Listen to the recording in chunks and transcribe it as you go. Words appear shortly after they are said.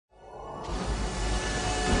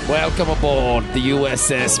Welcome aboard the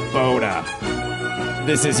USS Boda.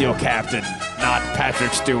 This is your captain, not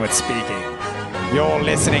Patrick Stewart speaking. You're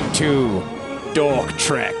listening to Dork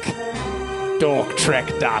Trek.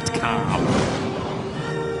 DorkTrek.com.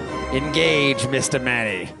 Engage, Mr.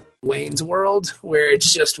 Manny. Wayne's World, where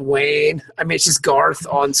it's just Wayne. I mean, it's just Garth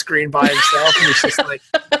on screen by himself, and he's just like,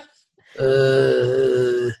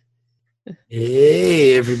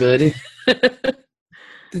 hey, everybody.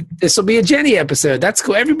 This will be a Jenny episode. That's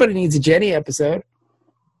cool. Everybody needs a Jenny episode.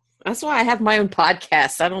 That's why I have my own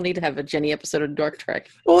podcast. I don't need to have a Jenny episode of Dork Trek.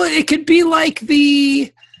 Well, it could be like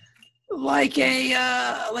an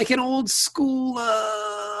old school.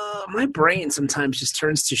 My brain sometimes just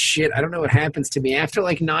turns to shit. I don't know what happens to me after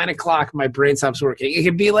like 9 o'clock. My brain stops working. It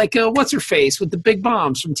could be like what's her face with the big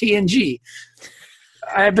bombs from TNG.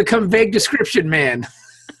 I have become vague description man.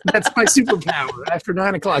 That's my superpower. After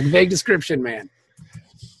 9 o'clock, vague description man.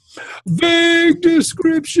 Vague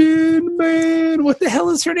description man. What the hell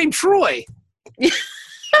is her name? Troy.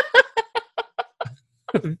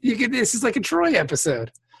 This is like a Troy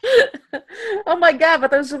episode. Oh my god,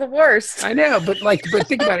 but those are the worst. I know, but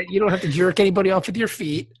think about it. You don't have to jerk anybody off with your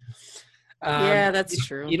feet. Yeah, that's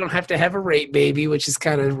true. You don't have to have a rape baby, which is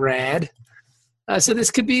kind of rad. So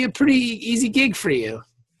this could be a pretty easy gig for you.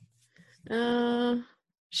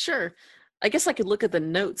 Sure. I guess I could look at the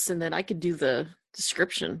notes and then I could do the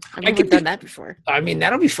description. I've never done that before. I mean,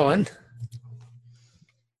 that'll be fun.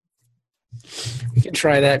 We can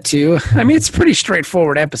try that too. I mean, it's a pretty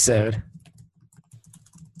straightforward episode.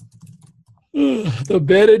 The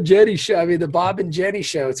Ben and Jenny show. I mean, the Bob and Jenny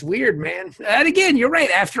show. It's weird, man. And again, you're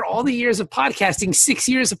right. After all the years of podcasting, 6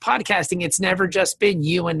 years of podcasting, it's never just been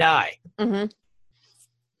you and I. Mm-hmm.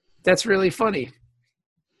 That's really funny.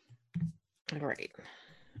 All right.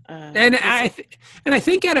 And I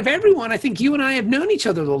think out of everyone, I think you and I have known each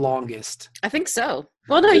other the longest. I think so.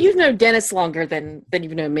 Well, no, you've known Dennis longer than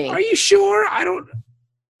you've known me. Are you sure?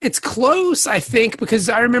 It's close, I think, because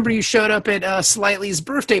I remember you showed up at Slightly's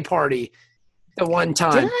birthday party the one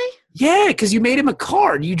time. Did I? Yeah, because you made him a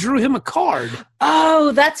card. You drew him a card.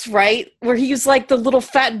 Oh, that's right. Where he was like the little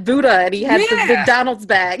fat Buddha and he had the McDonald's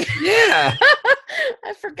bag. Yeah.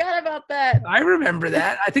 I forgot about that. I remember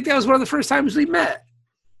that. I think that was one of the first times we met.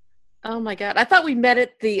 Oh my god! I thought we met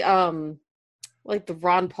at the like the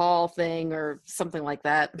Ron Paul thing or something like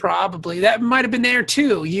that. Probably that might have been there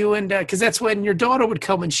too. You and because that's when your daughter would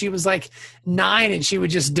come and she was like 9 and she would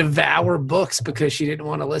just devour books because she didn't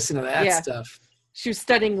want to listen to that stuff. She was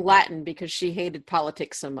studying Latin because she hated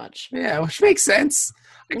politics so much. Yeah, which makes sense.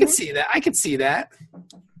 I can see that. I can see that.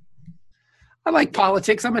 I like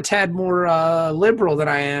politics. I'm a tad more liberal than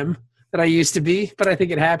I used to be, but I think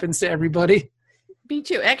it happens to everybody. Me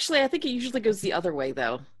too. Actually, I think it usually goes the other way,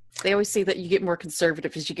 though. They always say that you get more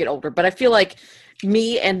conservative as you get older, but I feel like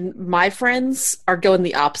me and my friends are going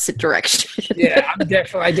the opposite direction. Yeah, I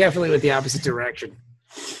definitely went the opposite direction.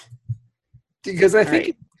 Because I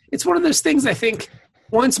think it's one of those things, I think,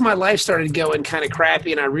 once my life started going kind of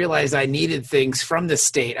crappy and I realized I needed things from the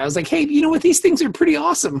state, I was like, hey, you know what? These things are pretty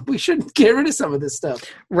awesome. We should get rid of some of this stuff.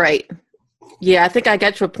 Right. Yeah, I think I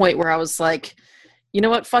got to a point where I was like, you know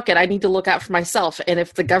what? Fuck it. I need to look out for myself. And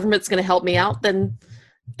if the government's going to help me out, then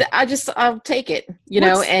I'll take it, you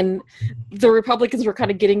know? And the Republicans were kind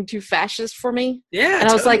of getting too fascist for me. Yeah. And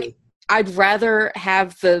I was like, I'd rather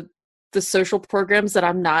have the social programs that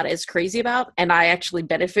I'm not as crazy about and I actually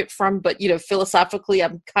benefit from, but, you know, philosophically,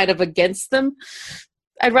 I'm kind of against them.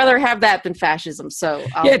 I'd rather have that than fascism. So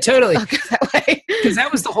yeah, totally. I'll go that way. Because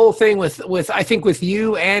that was the whole thing with I think with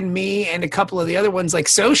you and me and a couple of the other ones. Like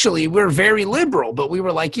socially, we're very liberal, but we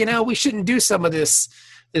were like, you know, we shouldn't do some of this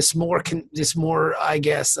more I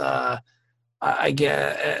guess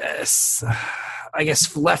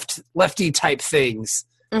lefty type things.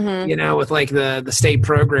 Mm-hmm. You know, with like the state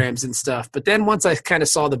programs and stuff. But then once I kind of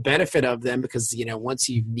saw the benefit of them, because you know, once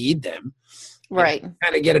you need them. Right.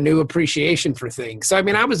 Kind of get a new appreciation for things. So, I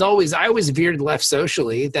mean, I always veered left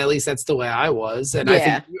socially. At least that's the way I was. And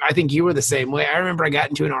I think you were the same way. I remember I got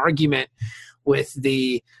into an argument with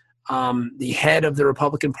the head of the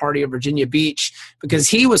Republican Party of Virginia Beach because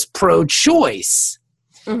he was pro-choice.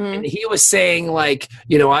 Mm-hmm. And he was saying like,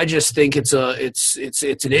 you know, I just think it's an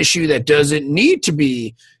issue that doesn't need to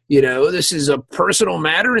be, you know, this is a personal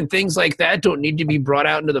matter and things like that don't need to be brought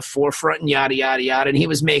out into the forefront and yada, yada, yada. And he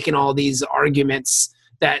was making all these arguments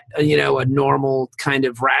that, you know, a normal kind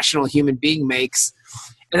of rational human being makes.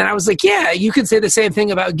 And then I was like, yeah, you could say the same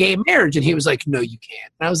thing about gay marriage. And he was like, no, you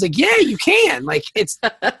can't. And I was like, yeah, you can. Like, it's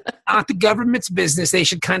not the government's business. They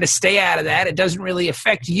should kind of stay out of that. It doesn't really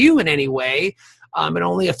affect you in any way. It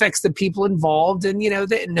only affects the people involved. And,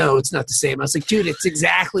 no, it's not the same. I was like, dude, it's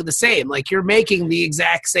exactly the same. Like, you're making the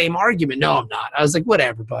exact same argument. No, I'm not. I was like,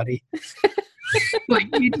 whatever, buddy. Like,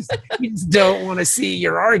 you just don't want to see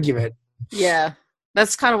your argument. Yeah.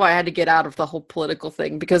 That's kind of why I had to get out of the whole political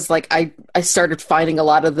thing, because like I started finding a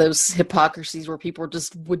lot of those hypocrisies where people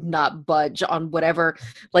just would not budge on whatever.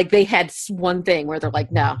 Like they had one thing where they're like,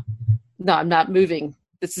 no, I'm not moving.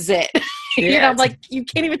 This is it. Yeah, I'm like, you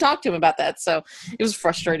can't even talk to him about that. So it was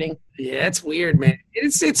frustrating. Yeah, it's weird, man.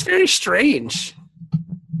 It's very strange.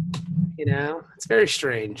 It's very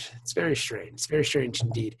strange. It's very strange. It's very strange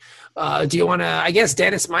indeed. Do you want to, I guess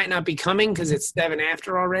Dennis might not be coming because it's 7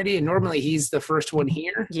 after already, and normally he's the first one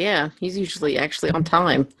here. Yeah, he's usually actually on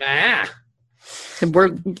time. Ah. And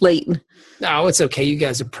we're late. No, it's okay. You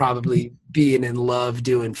guys are probably being in love,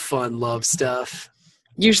 doing fun love stuff.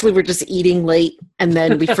 Usually we're just eating late, and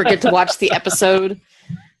then we forget to watch the episode.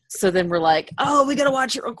 So then we're like, oh, we got to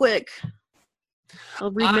watch it real quick.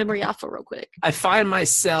 I'll read Memory Alpha real quick. I find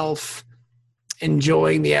myself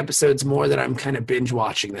enjoying the episodes more that I'm kind of binge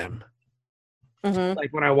watching them. Mm-hmm.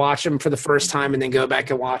 Like when I watch them for the first time and then go back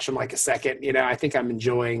and watch them like a second, I think I'm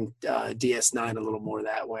enjoying DS9 a little more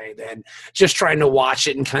that way than just trying to watch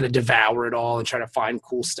it and kind of devour it all and try to find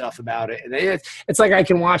cool stuff about it. And it's like I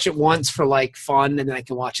can watch it once for like fun, and then I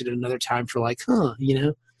can watch it another time for like,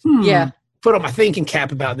 Yeah. Put on my thinking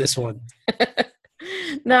cap about this one.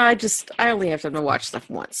 No, I only have time to watch stuff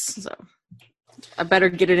once, so I better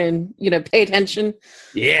get it in, pay attention.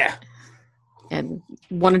 Yeah. And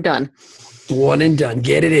one and done. One and done.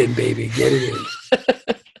 Get it in, baby. Get it in.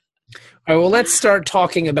 All right, well, let's start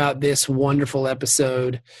talking about this wonderful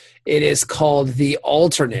episode. It is called The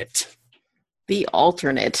Alternate. The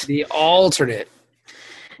Alternate. The Alternate.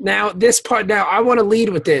 Now, I want to lead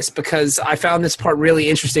with this because I found this part really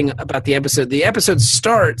interesting about the episode. The episode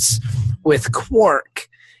starts with Quark,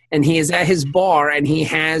 and he is at his bar, and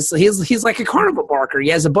he's like a carnival barker. He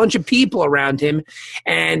has a bunch of people around him,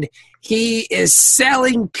 and he is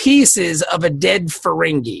selling pieces of a dead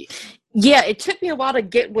Ferengi. Yeah, it took me a while to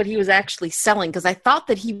get what he was actually selling, because I thought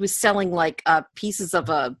that he was selling like pieces of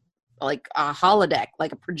a holodeck,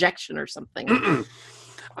 like a projection or something.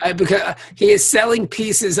 Because he is selling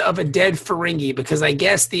pieces of a dead Ferengi, because I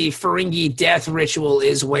guess the Ferengi death ritual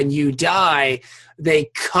is when you die,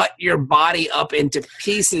 they cut your body up into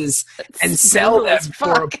pieces and sell them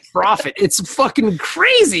for a profit. It's fucking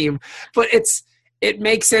crazy, but it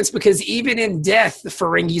makes sense because even in death, the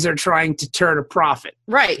Ferengis are trying to turn a profit.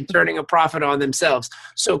 Right. Turning a profit on themselves.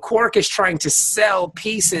 So Quark is trying to sell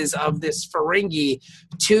pieces of this Ferengi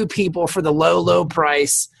to people for the low, low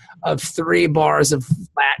price of 3 bars of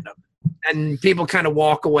platinum. And people kind of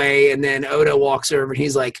walk away, and then Odo walks over and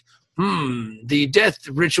he's like, the death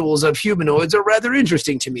rituals of humanoids are rather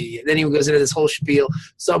interesting to me. And then he goes into this whole spiel.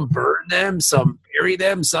 Some burn them, some bury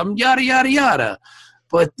them, some yada, yada, yada.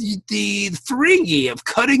 But the Ferengi of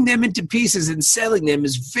cutting them into pieces and selling them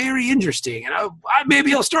is very interesting. And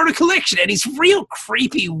maybe I'll start a collection. And he's real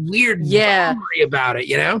creepy, weird about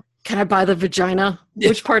it, Can I buy the vagina?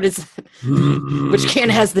 Which part is it? Which can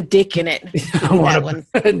has the dick in it? I want one.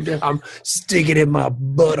 I'm sticking in my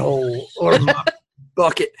butthole or my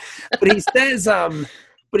bucket. But he says,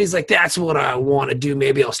 but he's like, that's what I want to do.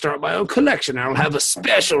 Maybe I'll start my own collection. I'll have a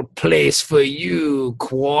special place for you,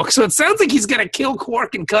 Quark. So it sounds like he's going to kill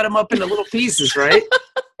Quark and cut him up into little pieces, right?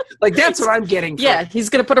 Like, that's what I'm getting from. Yeah, he's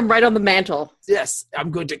going to put him right on the mantle. Yes, I'm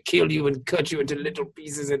going to kill you and cut you into little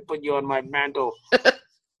pieces and put you on my mantle.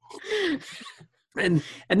 And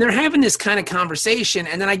they're having this kind of conversation,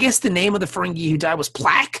 and then I guess the name of the Ferengi who died was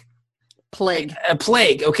Plague. Plague.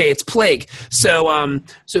 Okay, it's Plague. So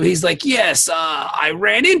he's like, yes, I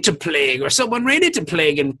ran into Plague, or someone ran into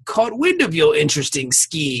Plague and caught wind of your interesting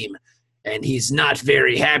scheme. And he's not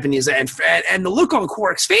very happy. And the look on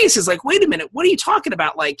Quark's face is like, wait a minute, what are you talking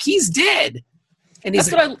about? Like, he's dead. And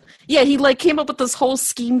he's he like came up with this whole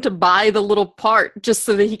scheme to buy the little part just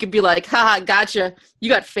so that he could be like, haha, gotcha. You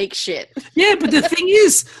got fake shit. Yeah, but the thing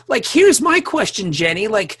is, like, here's my question, Jenny.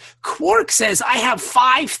 Like, Quark says, I have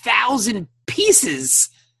 5,000 pieces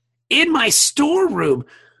in my storeroom.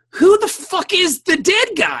 Who the fuck is the dead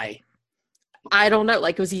guy? I don't know.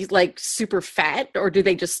 Like, was he like super fat, or do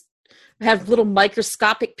they just have little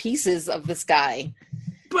microscopic pieces of this guy?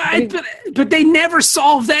 But they never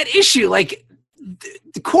solve that issue. Like,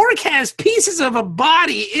 the Quark has pieces of a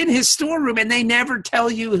body in his storeroom, and they never tell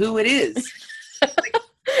you who it is.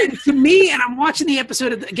 And to me, and I'm watching the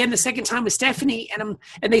episode again the second time with Stephanie, and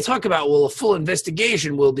they talk about, well, a full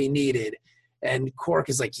investigation will be needed, and Quark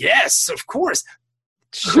is like, yes, of course.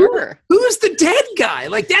 Sure. Who's the dead guy?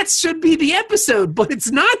 Like, that should be the episode, but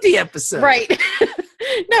it's not the episode. Right.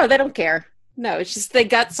 No, they don't care. No, it's just they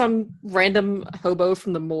got some random hobo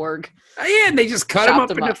from the morgue. Yeah, and they just cut him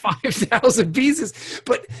up into 5,000 pieces.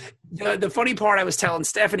 But the funny part I was telling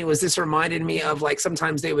Stephanie was this reminded me of like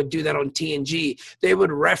sometimes they would do that on TNG. They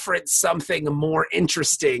would reference something more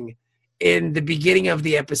interesting in the beginning of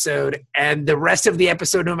the episode, and the rest of the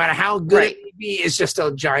episode, no matter how good it may be, is just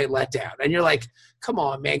a giant letdown. And you're like, come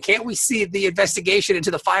on, man, can't we see the investigation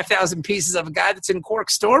into the 5,000 pieces of a guy that's in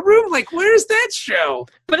Quark's storeroom? Like, where's that show?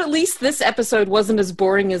 But at least this episode wasn't as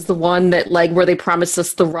boring as the one that, like, where they promised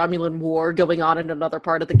us the Romulan War going on in another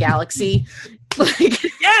part of the galaxy. Like,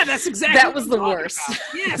 yeah, that's exactly that was the worst.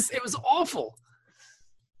 Yes, it was awful.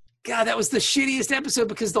 God, that was the shittiest episode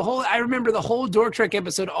because I remember the whole Dork Trek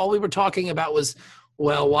episode, all we were talking about was,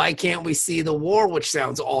 well, why can't we see the war, which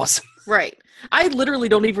sounds awesome. Right. I literally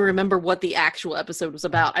don't even remember what the actual episode was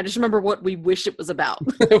about. I just remember what we wished it was about.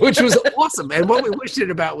 Which was awesome. And what we wished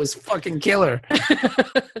it about was fucking killer.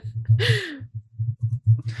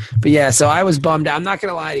 But yeah, so I was bummed out. I'm not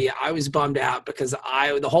going to lie to you. I was bummed out because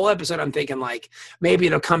the whole episode I'm thinking like maybe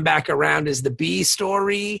it'll come back around as the B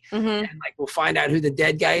story and like we'll find out who the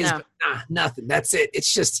dead guy is. No. But nothing. That's it.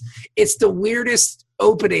 It's the weirdest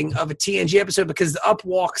opening of a TNG episode because up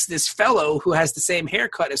walks this fellow who has the same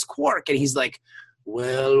haircut as Quark and he's like,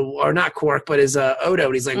 well, or not Quark, but as Odo.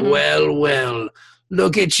 And he's like, well,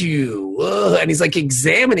 look at you. Ugh. And he's like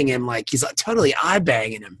examining him like he's like totally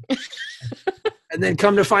eye-banging him. And then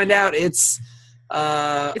come to find out it's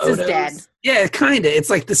his dad. Yeah, kind of. It's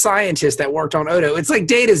like the scientist that worked on Odo. It's like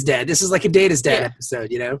Data's dad. This is like a Data's dad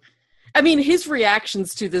episode, you know? I mean, his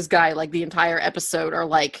reactions to this guy, like the entire episode, are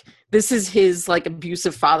like, this is his like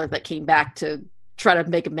abusive father that came back to try to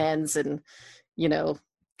make amends and, you know,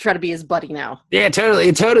 try to be his buddy now. Yeah,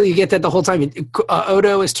 totally. You get that the whole time.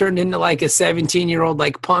 Odo is turned into like a 17-year-old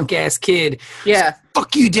like punk ass kid. Yeah.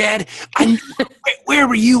 Fuck you, Dad. Where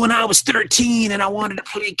were you when I was 13 and I wanted to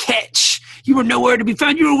play catch? You were nowhere to be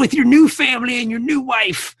found. You were with your new family and your new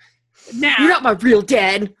wife. Now you're not my real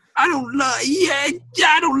dad. I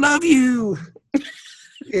don't love you.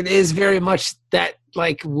 It is very much that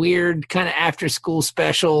like weird kind of after school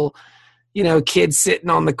special. You know, kid sitting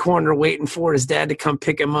on the corner waiting for his dad to come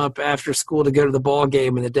pick him up after school to go to the ball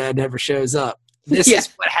game, and the dad never shows up. This is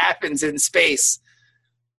what happens in space.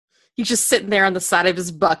 He's just sitting there on the side of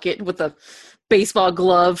his bucket with a baseball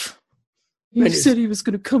glove. He said he was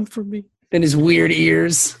going to come for me. And his weird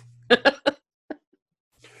ears.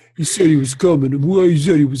 He said he was coming. And why he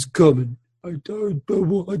said he was coming? I told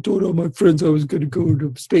all my friends I was going to go to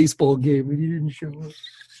a baseball game, and he didn't show up.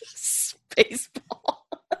 Baseball.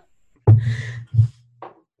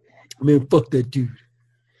 Man, fuck that dude.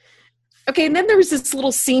 Okay, and then there was this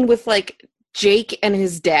little scene with like Jake and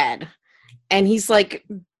his dad, and he's like,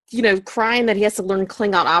 you know, crying that he has to learn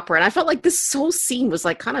Klingon opera, and I felt like this whole scene was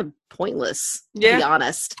like kind of pointless, to be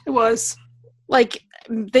honest. It was. Like,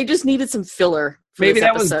 they just needed some filler for this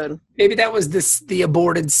episode. Maybe that was the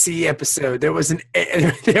aborted C episode. There was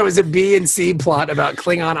a B and C plot about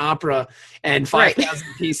Klingon opera and 5,000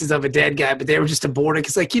 pieces of a dead guy, but they were just aborted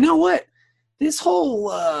because, like, you know what? This whole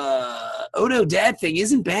Odo dad thing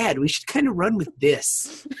isn't bad. We should kind of run with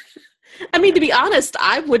this. I mean, to be honest,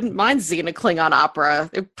 I wouldn't mind seeing a Klingon opera.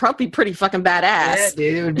 It'd probably be pretty fucking badass. Yeah,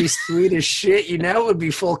 dude, it would be sweet as shit. You know, it would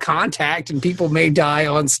be full contact and people may die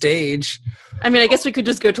on stage. I mean, I guess we could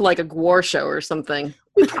just go to like a Gwar show or something.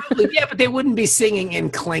 Probably, yeah, but they wouldn't be singing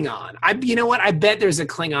in Klingon. You know what? I bet there's a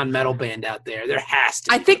Klingon metal band out there. There has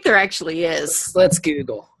to be. I think there actually is. Let's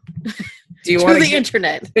Google. Do you want the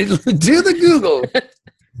internet? Do the Google.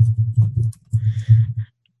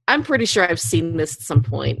 I'm pretty sure I've seen this at some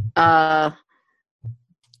point.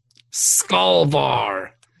 Skolvar.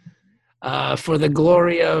 For the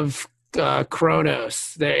glory of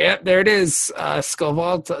Kronos. There it is.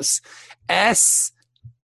 Skolvaltos.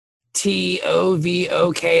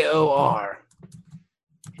 STOVOKOR.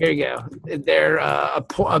 Here you go. They're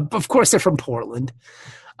of course they're from Portland.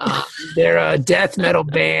 They're a death metal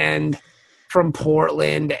band from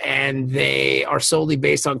Portland, and they are solely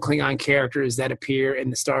based on Klingon characters that appear in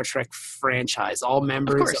the Star Trek franchise. All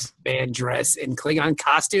members of the band dress in Klingon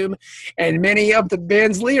costume, and many of the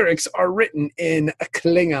band's lyrics are written in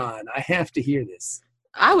Klingon. I have to hear this.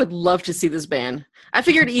 I would love to see this band. I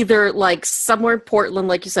figured either like somewhere in Portland,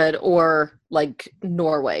 like you said, or like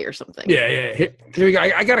Norway or something. Yeah. Here we go.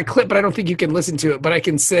 I got a clip, but I don't think you can listen to it. But I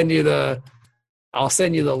can send you I'll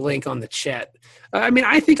send you the link on the chat. I mean,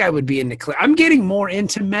 I think I would be into I'm getting more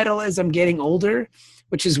into metal as I'm getting older,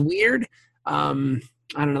 which is weird.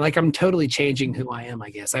 I don't know. Like I'm totally changing who I am. I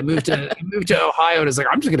guess I moved to Ohio, and it's like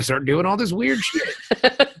I'm just gonna start doing all this weird shit.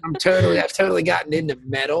 I've totally gotten into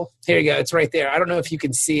metal. Here you go. It's right there. I don't know if you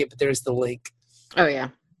can see it, but there's the link. Oh yeah.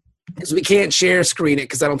 Because we can't share screen it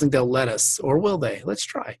because I don't think they'll let us, or will they? Let's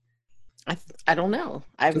try. I don't know.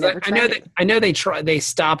 I've never tried. I know they tried. They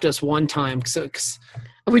stopped us one time. Cause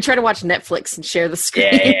we tried to watch Netflix and share the screen.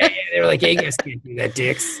 Yeah. They were like, "Hey, you guys can't do that,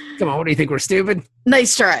 dicks. Come on, what do you think? We're stupid?"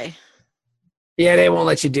 Nice try. Yeah, they won't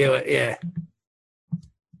let you do it. Yeah.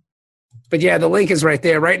 But yeah, the link is right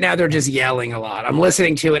there. Right now, they're just yelling a lot. I'm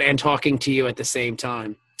listening to it and talking to you at the same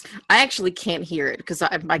time. I actually can't hear it because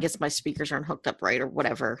I guess my speakers aren't hooked up right or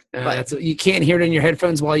whatever. But you can't hear it in your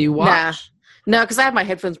headphones while you watch? No, because I have my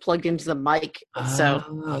headphones plugged into the mic.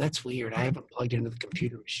 Oh, that's weird. I haven't plugged into the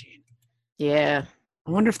computer machine. Yeah.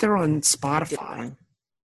 I wonder if they're on Spotify.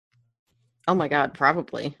 Oh my God,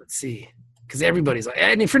 probably. Let's see. Because everybody's like,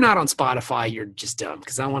 and if you're not on Spotify, you're just dumb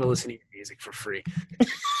because I want to listen to your music for free.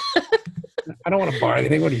 I don't want to borrow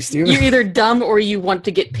anything. What are you, stupid? You're either dumb or you want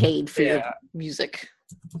to get paid for your music.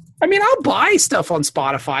 I mean, I'll buy stuff on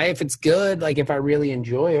Spotify if it's good, like if I really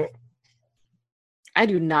enjoy it. I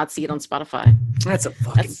do not see it on Spotify. That's a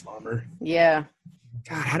fucking bummer. Yeah.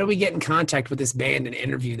 God, how do we get in contact with this band and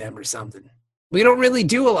interview them or something? We don't really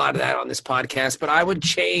do a lot of that on this podcast, but I would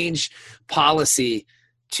change policy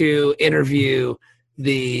to interview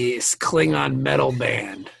the Klingon metal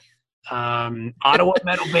band. Ottawa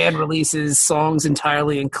metal band releases songs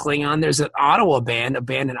entirely in Klingon. There's an Ottawa band, a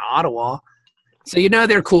band in Ottawa. So you know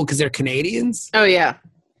they're cool because they're Canadians. Oh, yeah.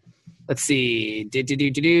 Let's see.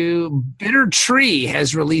 Bitter Tree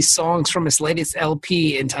has released songs from its latest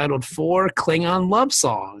LP entitled 4 Klingon Love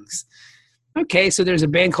Songs. Okay, so there's a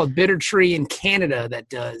band called Bitter Tree in Canada that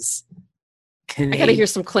does I gotta hear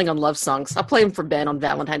some Klingon love songs. I'll play them for Ben on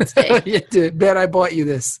Valentine's Day. Yeah, dude, Ben, I bought you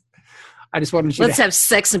this. I just wanted you Let's have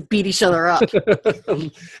sex and beat each other up.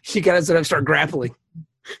 You guys gotta start grappling.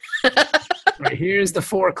 Right, here's the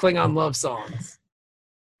 4 Klingon love songs.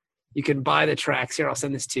 You can buy the tracks. Here, I'll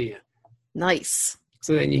send this to you. Nice.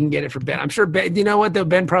 So then you can get it for Ben. I'm sure Ben, you know what though?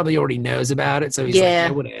 Ben probably already knows about it. So he's like, yeah,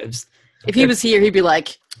 whatevs. If he was here, he'd be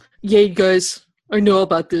like, yeah, guys, I know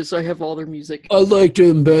about this. I have all their music. I liked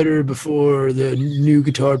them better before the new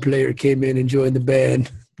guitar player came in and joined the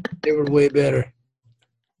band. They were way better.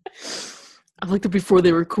 I liked them before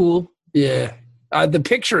they were cool. Yeah. The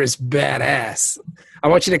picture is badass. I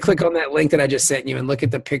want you to click on that link that I just sent you and look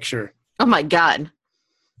at the picture. Oh, my God.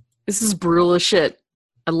 This is brutal as shit.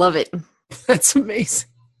 I love it. That's amazing.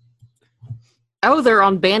 Oh, they're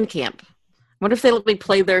on Bandcamp. I wonder if they let me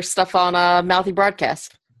play their stuff on Mouthy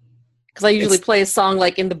Broadcast. Because I usually play a song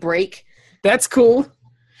like in the break. That's cool.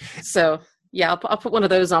 So, yeah, I'll put one of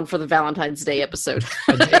those on for the Valentine's Day episode.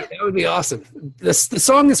 That would be awesome. The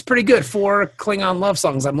song is pretty good. 4 Klingon love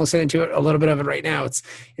songs. I'm listening to it, a little bit of it right now. It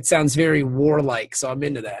sounds very warlike, so I'm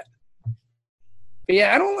into that. But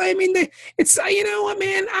yeah, it's, you know what,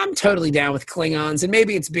 man, I'm totally down with Klingons, and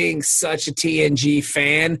maybe it's being such a TNG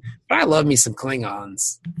fan, but I love me some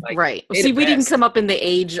Klingons. Like, right. Well, see, we didn't come up in the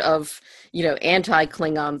age of, you know,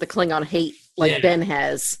 anti-Klingon, the Klingon hate like Ben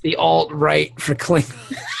has. The alt-right for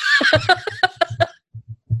Klingon.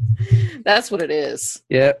 That's what it is.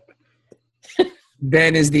 Yep.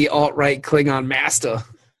 Ben is the alt-right Klingon master.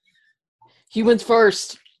 Humans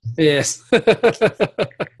first. Yes.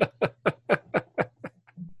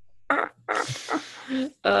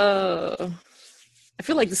 I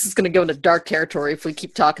feel like this is going to go into dark territory if we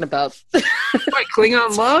keep talking about What,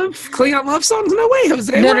 Klingon love? Klingon love songs? No way,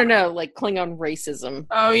 Jose. No, like Klingon racism.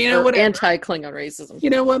 Oh, you know what? Anti-Klingon racism. You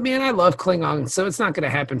know what, man? I love Klingons, so it's not going to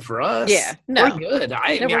happen for us. Yeah, no. We're good.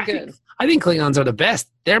 We're good. I think Klingons are the best.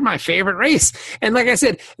 They're my favorite race. And like I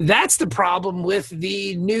said, that's the problem with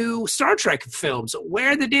the new Star Trek films.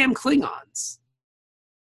 Where are the damn Klingons?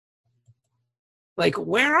 Like,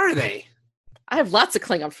 where are they? I have lots of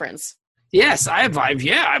Klingon friends. Yes, I have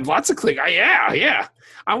lots of Klingons. Yeah.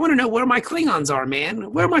 I want to know where my Klingons are,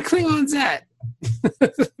 man. Where are my Klingons at?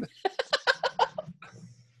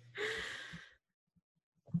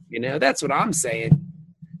 You know, that's what I'm saying.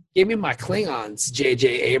 Give me my Klingons, J.J.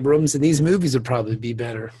 Abrams, and these movies would probably be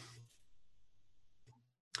better.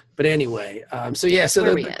 But anyway,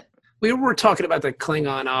 we were talking about the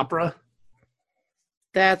Klingon opera.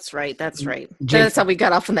 That's right. That's how we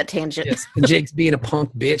got off on that tangent. Yes. And Jake's being a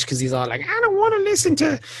punk bitch because he's all like, I don't want to listen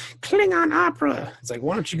to Klingon opera. It's like,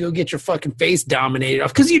 why don't you go get your fucking face dominated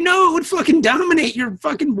off? Because you know it would fucking dominate your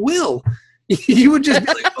fucking will. You would just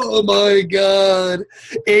be like, oh my God,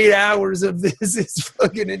 8 hours of this is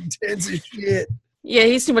fucking intense as shit. Yeah,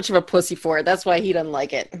 he's too much of a pussy for it. That's why he doesn't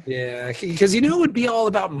like it. Yeah, because it would be all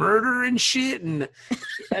about murder and shit, and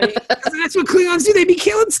I mean, that's what Klingons do. They be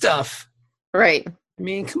killing stuff. Right. I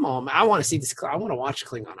mean, come on. I want to see this. I want to watch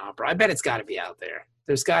Klingon opera. I bet it's got to be out there.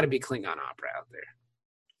 There's got to be Klingon opera out there.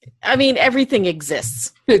 I mean, everything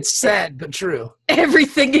exists. It's sad, but true.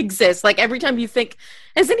 Everything exists. Like, every time you think,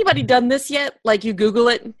 has anybody done this yet? Like, you Google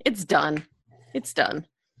it, it's done. It's done.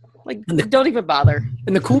 Like, don't even bother.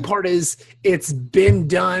 And the cool part is it's been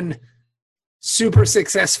done super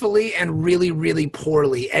successfully and really, really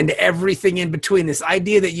poorly. And everything in between. This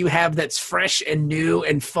idea that you have that's fresh and new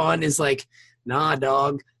and fun is like, nah,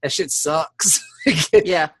 dog, that shit sucks.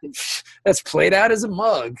 Yeah. That's played out as a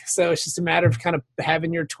mug. So it's just a matter of kind of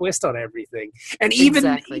having your twist on everything. And even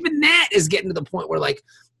that is getting to the point where, like,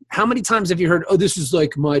 how many times have you heard, oh, this is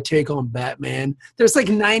like my take on Batman? There's like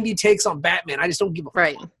 90 takes on Batman. I just don't give a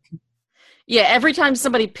fuck. Yeah, every time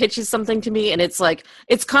somebody pitches something to me and it's like,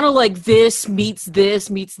 it's kind of like this meets this,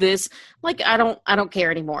 like, I don't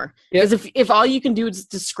care anymore. Because if all you can do is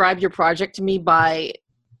describe your project to me by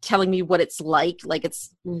telling me what it's like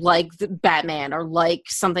it's like the Batman or like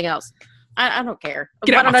something else, I don't care.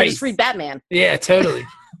 Why don't I just read Batman? Yeah, totally.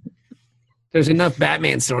 There's enough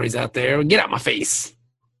Batman stories out there. Get out my face.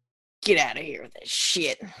 Get out of here with this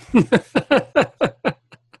shit.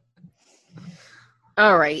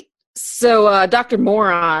 All right. So Dr.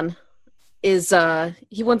 Moron is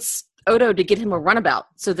he wants Odo to get him a runabout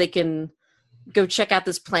so they can go check out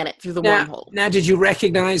this planet through the wormhole. Now, did you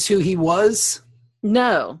recognize who he was?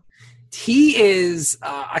 No. He is,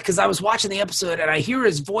 because I was watching the episode and I hear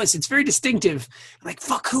his voice. It's very distinctive. I'm like,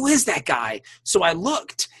 fuck, who is that guy? So I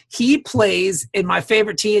looked. He plays, in my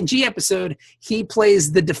favorite TNG episode, he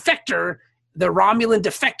plays the defector, the Romulan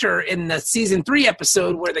defector in the season 3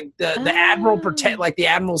 episode where the admiral the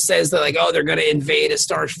admiral says that, like, oh, they're going to invade a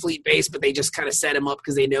Starfleet base, but they just kind of set him up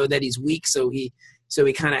because they know that he's weak. So he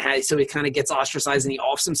kind of gets ostracized and he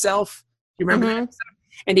offs himself. You remember that episode?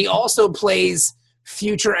 And he also plays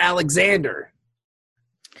Future Alexander.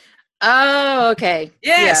 Oh, okay.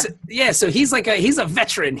 Yes. Yeah. So he's a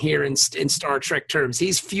veteran here in Star Trek terms.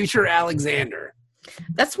 He's Future Alexander.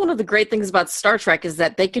 That's one of the great things about Star Trek is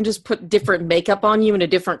that they can just put different makeup on you in a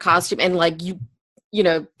different costume, and like you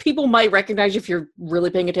know, people might recognize you if you're really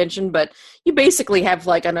paying attention, but you basically have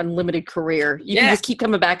like an unlimited career. You can just keep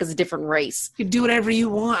coming back as a different race. You do whatever you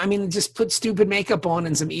want. I mean, just put stupid makeup on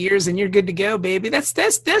and some ears and you're good to go, baby.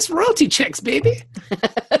 That's royalty checks, baby.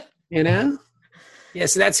 You know? Yeah,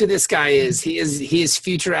 so that's who this guy is. He is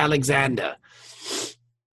Future Alexander.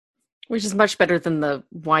 Which is much better than the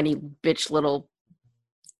whiny bitch little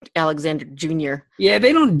Alexander Jr. Yeah,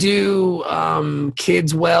 they don't do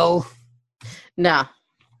kids well. Nah.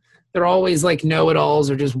 They're always like know-it-alls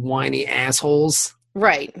or just whiny assholes.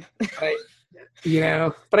 Right. You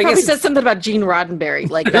know? But I Probably guess said something about Gene Roddenberry.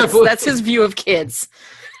 Like, that's his view of kids.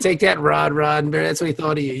 Take that, Roddenberry. That's what he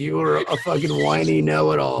thought of you. You were a fucking whiny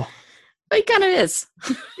know-it-all. He kind of is.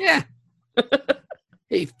 Yeah.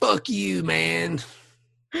 Hey, fuck you, man.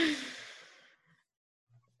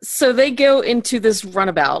 So they go into this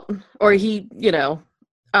runabout, or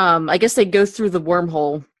I guess they go through the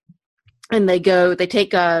wormhole, and they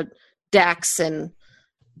take Dax and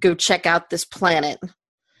go check out this planet.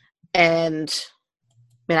 And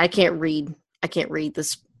man, I can't read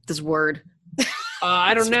this word.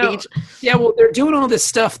 I don't know. Yeah, well, they're doing all this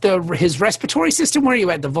stuff. His respiratory system, where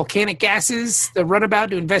you at? The volcanic gases, the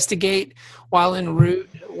runabout to investigate while en route.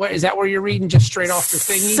 What is that? Where you're reading just straight off the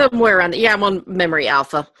thingy? Somewhere around. Yeah, I'm on Memory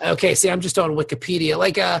Alpha. Okay, see, I'm just on Wikipedia.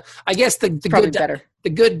 Like, I guess the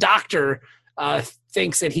good doctor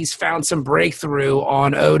thinks that he's found some breakthrough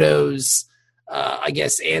on Odo's, I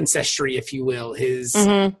guess, ancestry, if you will, his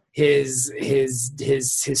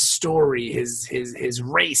story, his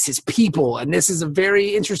race, his people. And this is a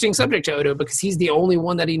very interesting subject to Odo because he's the only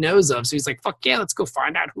one that he knows of. So he's like, fuck yeah, let's go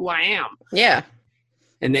find out who I am. Yeah.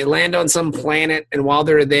 And they land on some planet, and while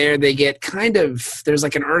they're there, they get there's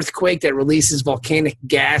like an earthquake that releases volcanic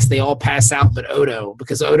gas. They all pass out but Odo,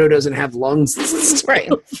 because Odo doesn't have lungs.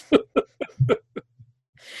 Right.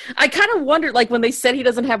 I kind of wondered, like, when they said he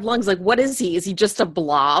doesn't have lungs, like, what is he? Is he just a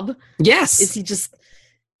blob? Yes.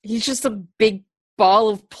 He's just a big ball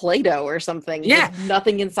of Play-Doh or something. Yeah. With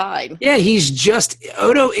nothing inside. Yeah,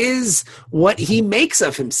 Odo is what he makes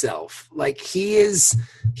of himself. Like, he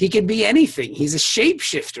could be anything. He's a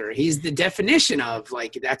shapeshifter. He's the definition of,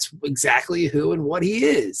 like, that's exactly who and what he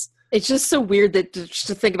is. It's just so weird to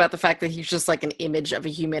think about the fact that he's just like an image of a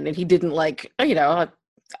human, and he didn't, like,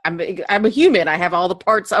 I'm a human. I have all the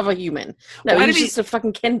parts of a human. No, he's just a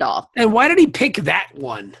fucking Ken doll. And why did he pick that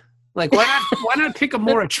one? Like, why not pick a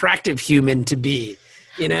more attractive human to be?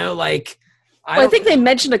 You know, like. I think they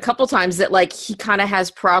mentioned a couple times that like he kind of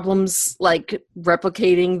has problems like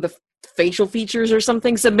replicating the facial features or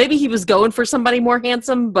something. So maybe he was going for somebody more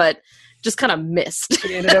handsome, but just kind of missed.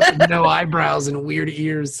 He ended up with no eyebrows and weird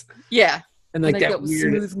ears. Yeah. And like that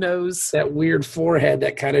weird smooth nose. That weird forehead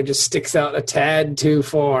that kind of just sticks out a tad too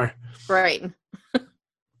far. Right.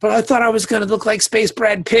 But I thought I was going to look like Space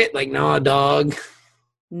Brad Pitt. Like, nah, dog.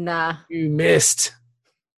 Nah. You missed.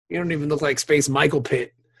 You don't even look like Space Michael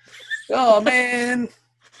Pitt. Oh, man.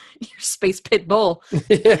 You're Space Pitbull.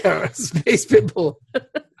 Yeah, Space Pitbull.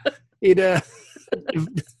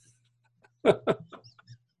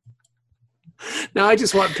 Now I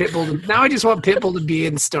just want Pitbull to be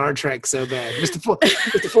in Star Trek so bad. Mr.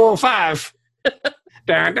 405.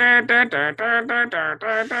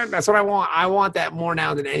 That's what I want. I want that more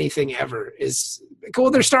now than anything ever. Is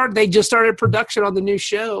cool. They just started production on the new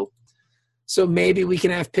show, so maybe we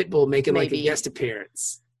can have Pitbull making like a guest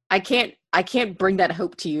appearance. I can't bring that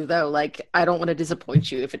hope to you though. Like I don't want to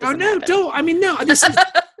disappoint you if it doesn't. Oh no, happen. don't. I mean, no.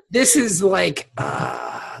 This is like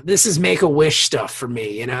this is Make-A-Wish stuff for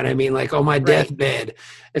me. You know what I mean? Like on my deathbed,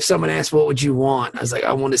 if someone asked, "What would you want?" I was like,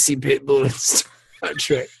 "I want to see Pitbull in Star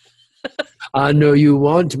Trek." I know you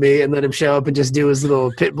want me, and let him show up and just do his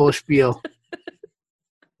little Pitbull spiel,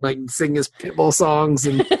 like sing his Pitbull songs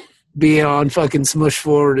and be on fucking Smush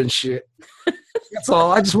Forward and shit. That's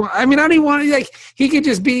all. I just want. I mean, I don't even want to like. He could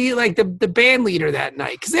just be like the band leader that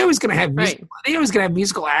night because they always gonna have they always gonna have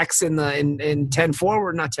musical acts in 10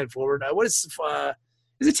 Forward, not 10 Forward. What is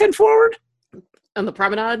it 10 Forward? On the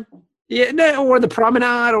Promenade. Yeah, no, or the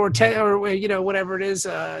Promenade, or 10, or you know whatever it is.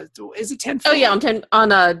 Is it 10 Forward? Oh yeah,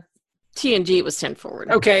 on TNG it was 10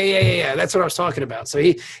 Forward. Okay, yeah. That's what I was talking about. So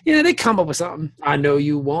they come up with something. I know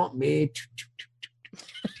you want me.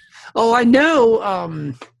 Oh, I know.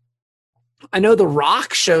 I know The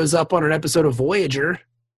Rock shows up on an episode of Voyager.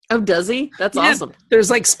 Oh, does he? That's awesome. There's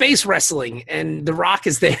like space wrestling, and The Rock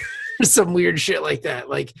is there. Some weird shit like that.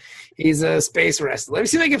 Like he's a space wrestler. Let me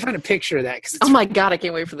see if I can find a picture of that. Oh my god, I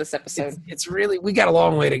can't wait for this episode. It's really, we got a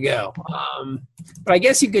long way to go. But I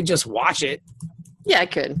guess you could just watch it. Yeah, I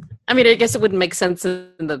could. I mean, I guess it wouldn't make sense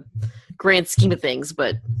in the grand scheme of things,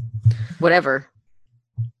 but whatever.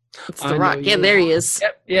 It's The Rock. Yeah, there he is.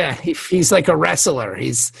 Yep. Yeah, he's like a wrestler.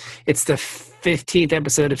 It's the 15th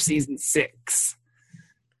episode of season 6.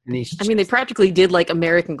 And they practically did like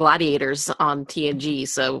American Gladiators on TNG,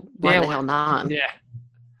 so why the hell not? Yeah.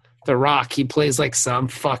 The Rock, he plays like some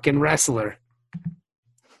fucking wrestler.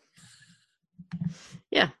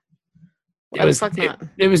 Yeah.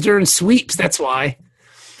 It was during sweeps, that's why.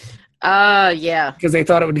 Yeah. Because they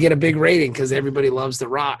thought it would get a big rating because everybody loves The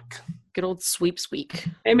Rock. Good old sweeps week.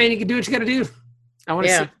 Hey, man, you can do what you got to do. I want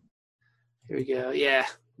to see. Here we go. Yeah,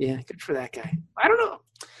 good for that guy. I don't know.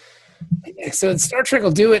 Yeah, so Star Trek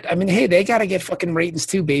will do it. I mean, hey, they got to get fucking ratings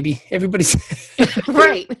too, baby. Everybody's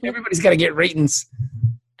right. Everybody's got to get ratings.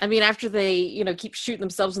 I mean, after they, keep shooting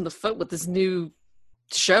themselves in the foot with this new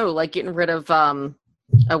show, like getting rid of,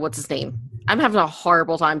 what's his name? I'm having a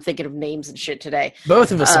horrible time thinking of names and shit today.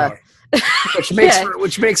 Both of us are.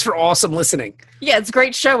 Which makes for awesome listening. Yeah, it's a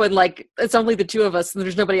great show, and like it's only the two of us, and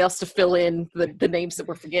there's nobody else to fill in the names that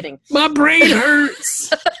we're forgetting. My brain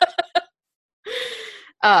hurts.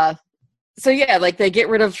 So yeah, like they get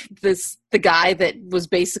rid of the guy that was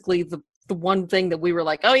basically the one thing that we were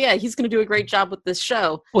like, oh yeah, he's going to do a great job with this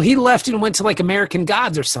show. Well, he left and went to like American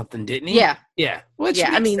Gods or something, didn't he? Yeah. Which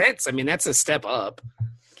makes sense. I mean, that's a step up.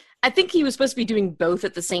 I think he was supposed to be doing both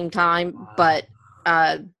at the same time, but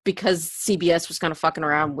because CBS was kind of fucking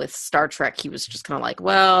around with Star Trek, he was just kind of like,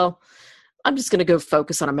 well, I'm just going to go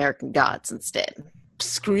focus on American Gods instead.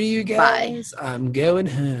 Screw you guys. Bye. I'm going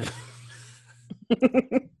home.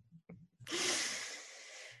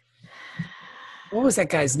 What was that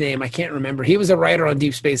guy's name? I can't remember. He was a writer on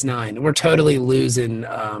Deep Space Nine. We're totally losing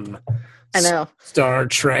I know. Star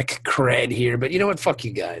Trek cred here, but you know what? Fuck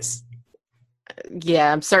you guys.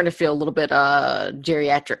 Yeah, I'm starting to feel a little bit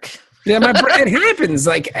geriatric. Yeah, it happens.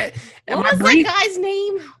 Like, what was that guy's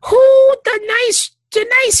name? Who the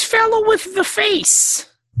nice fellow with the face?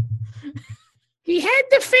 He had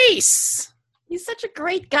the face. He's such a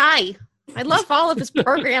great guy. I love all of his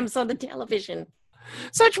programs on the television.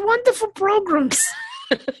 Such wonderful programs.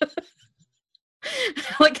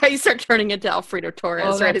 Like how you start turning into Alfredo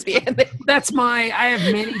Torres right at the end. I have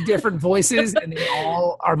many different voices, and they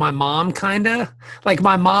all are my mom, kind of. Like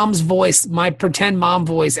my mom's voice, my pretend mom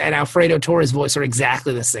voice, and Alfredo Torres' voice are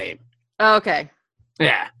exactly the same. Oh, okay.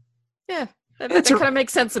 Yeah. Yeah. That kind of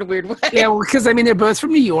makes sense in a weird way. Yeah, well, because, I mean, they're both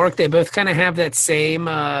from New York. They both kind of have that same,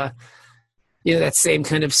 that same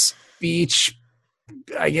kind of speech,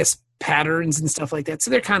 I guess, patterns and stuff like that. So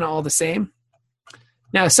they're kind of all the same.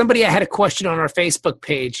 Now, somebody I had a question on our Facebook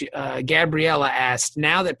page. Gabriella asked,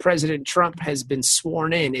 now that President Trump has been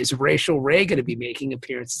sworn in, is Rachel Ray going to be making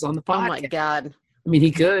appearances on the podcast? Oh, my God. I mean, he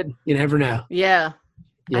could. You never know. Yeah.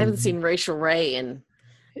 I haven't seen Rachel Ray in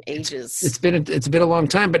ages. It's been a long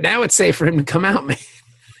time, but now it's safe for him to come out, man.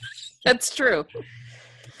 That's true.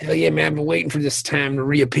 Hell yeah, man. I've been waiting for this time to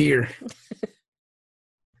reappear.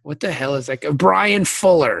 What the hell is that? Brian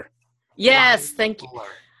Fuller. Yes, Brian thank you. Fuller.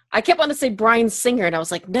 I kept wanting to say Bryan Singer, and I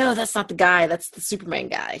was like, no, that's not the guy. That's the Superman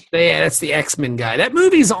guy. Yeah, that's the X-Men guy. That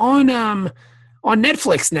movie's on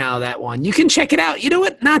Netflix now, that one. You can check it out. You know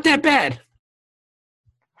what? Not that bad.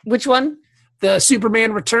 Which one? The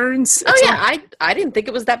Superman Returns. Oh, yeah. I didn't think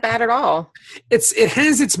it was that bad at all. It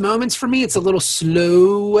has its moments for me. It's a little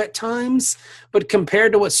slow at times, but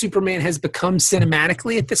compared to what Superman has become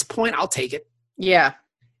cinematically at this point, I'll take it. Yeah.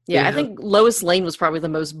 Yeah, You I know? think Lois Lane was probably the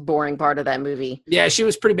most boring part of that movie. Yeah, she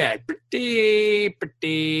was pretty bad. Pretty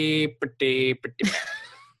bad.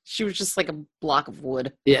 She was just like a block of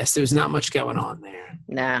wood. Yes, there's not much going on there.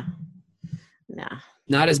 Nah.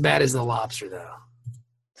 Not as bad as The Lobster, though.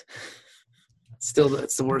 Still,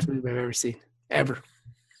 it's the worst movie I've ever seen. Ever.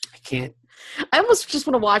 I can't. I almost just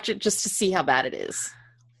want to watch it just to see how bad it is.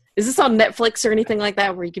 Is this on Netflix or anything like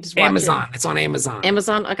that where you could just watch Amazon. it? It's on Amazon.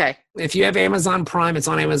 Amazon? Okay. If you have Amazon Prime, it's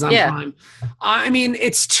on Amazon Prime. I mean,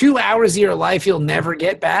 it's 2 hours of your life you'll never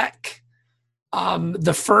get back.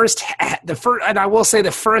 The first, and I will say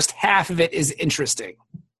the first half of it is interesting.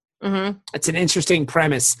 Mm-hmm. It's an interesting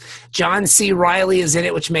premise. John C. Reilly is in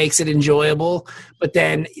it, which makes it enjoyable. But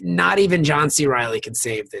then, not even John C. Reilly can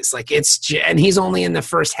save this. And he's only in the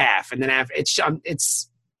first half, and then after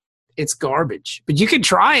it's garbage. But you can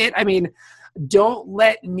try it. I mean, don't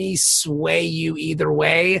let me sway you either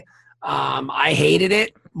way. I hated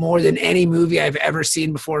it more than any movie I've ever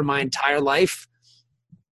seen before in my entire life.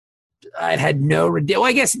 It had well,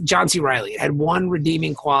 I guess John C. Reilly. It had one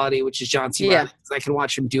redeeming quality, which is John C. Reilly. I can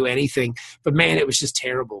watch him do anything. But man, it was just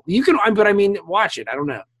terrible. You can, but I mean, watch it. I don't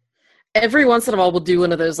know. Every once in a while, we'll do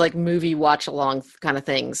one of those like movie watch along kind of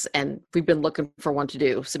things, and we've been looking for one to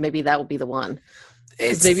do. So maybe that will be the one.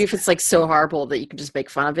 Maybe if it's like so horrible that you can just make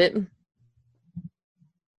fun of it.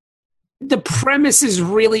 The premise is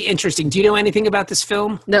really interesting. Do you know anything about this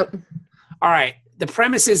film? Nope. All right. The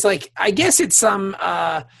premise is like, I guess it's some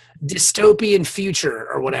dystopian future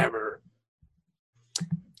or whatever.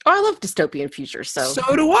 Oh, I love dystopian futures. So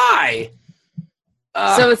do I.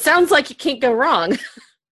 So it sounds like you can't go wrong.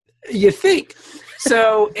 You think.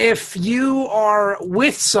 So if you are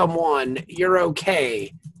with someone, you're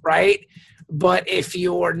okay, right? But if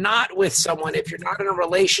you're not with someone, if you're not in a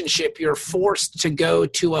relationship, you're forced to go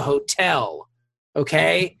to a hotel,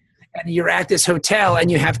 okay? And you're at this hotel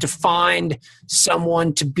and you have to find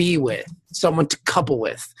someone to be with, someone to couple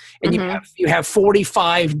with. And you have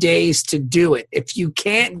 45 days to do it. If you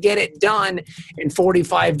can't get it done in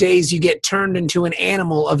 45 days, you get turned into an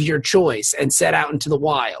animal of your choice and set out into the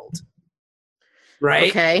wild. Right?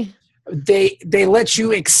 Okay. They let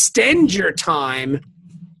you extend your time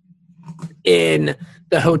in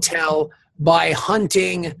the hotel by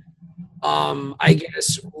hunting I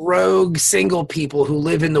guess rogue single people who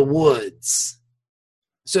live in the woods.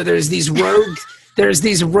 So there's these rogue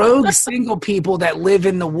single people that live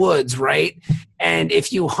in the woods, right? And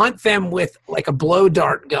if you hunt them with like a blow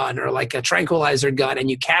dart gun or like a tranquilizer gun and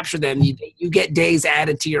you capture them, you get days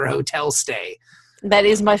added to your hotel stay. That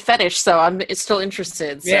is my fetish, so I'm still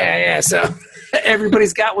interested. So. Yeah. So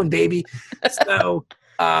everybody's got one, baby. So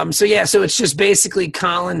it's just basically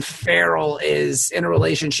Colin Farrell is in a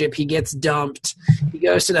relationship. He gets dumped. He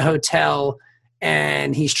goes to the hotel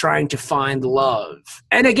and he's trying to find love.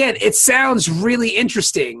 And again, it sounds really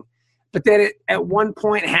interesting, but then at one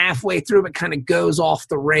point halfway through, it kind of goes off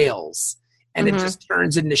the rails and it just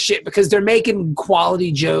turns into shit because they're making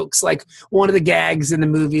quality jokes. Like one of the gags in the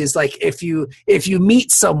movie is like, if you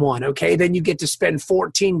meet someone, okay, then you get to spend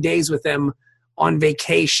 14 days with them on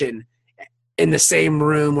vacation in the same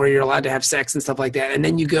room where you're allowed to have sex and stuff like that. And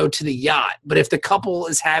then you go to the yacht. But if the couple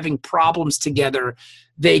is having problems together,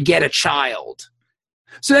 they get a child.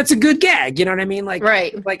 So that's a good gag. You know what I mean? Like,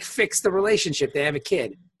 right. Like fix the relationship. They have a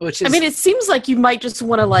kid, which is, I mean, it seems like you might just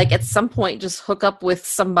want to like at some point just hook up with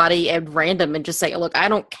somebody at random and just say, look, I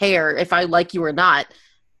don't care if I like you or not.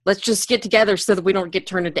 Let's just get together so that we don't get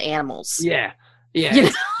turned into animals. Yeah. Yeah. You know?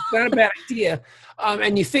 It's not a bad idea.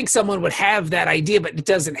 And you think someone would have that idea, but it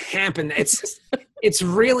doesn't happen. It's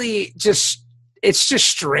really just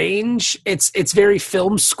strange. It's very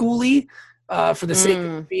film schooly for the sake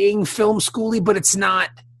of being film schooly, but it's not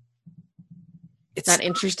it's not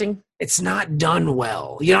interesting. It's not done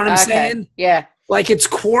well. You know what I'm saying? Yeah. Like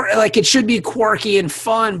like it should be quirky and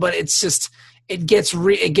fun, but it's just it gets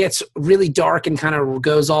really dark and kind of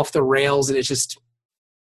goes off the rails, and it's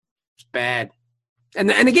bad. And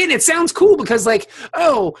again, it sounds cool because like,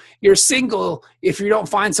 oh, you're single. If you don't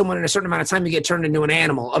find someone in a certain amount of time, you get turned into an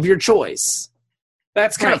animal of your choice.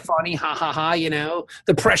 That's kind of funny, ha ha ha, you know?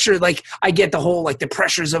 The pressure, like, I get the whole, like, the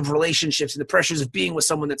pressures of relationships and the pressures of being with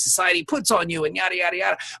someone that society puts on you and yada, yada,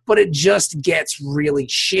 yada. But it just gets really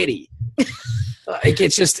shitty.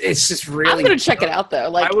 It's just really... I'm going to check it out, though.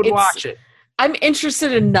 Like, I would watch it. I'm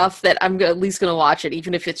interested enough that I'm at least going to watch it,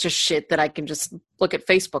 even if it's just shit that I can just look at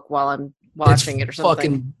Facebook while I'm watching it or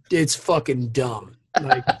something. It's fucking dumb.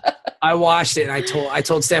 Like... I watched it and I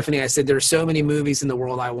told Stephanie, I said, there's so many movies in the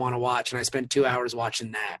world I want to watch. And I spent 2 hours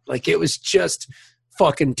watching that. Like, it was just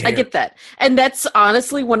fucking terrible. I get that. And that's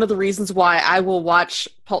honestly one of the reasons why I will watch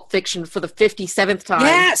Pulp Fiction for the 57th time.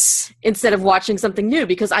 Yes. Instead of watching something new,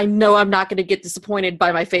 because I know I'm not going to get disappointed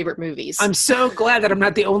by my favorite movies. I'm so glad that I'm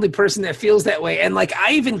not the only person that feels that way. And like,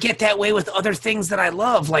 I even get that way with other things that I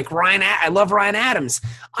love. Like I love Ryan Adams.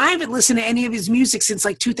 I haven't listened to any of his music since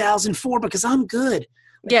like 2004 because I'm good.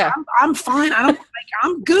 Like, yeah, I'm fine.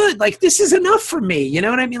 I'm good. Like, this is enough for me. You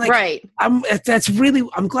know what I mean? Like, right. I'm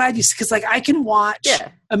glad you, because like I can watch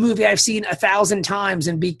a movie I've seen 1,000 times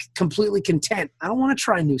and be completely content. I don't want to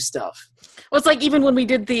try new stuff. Well, it's like even when we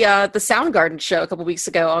did the Soundgarden show a couple weeks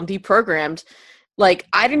ago on Deprogrammed, like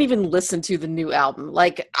I didn't even listen to the new album.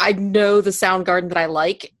 Like I know the Soundgarden that I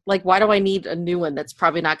like. Like, why do I need a new one that's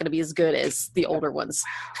probably not going to be as good as the older ones?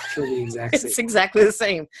 It's exactly the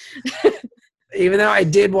same. Even though I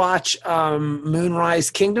did watch Moonrise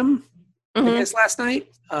Kingdom, I guess, last night,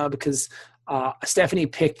 because Stephanie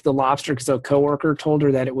picked The Lobster because a coworker told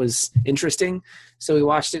her that it was interesting. So we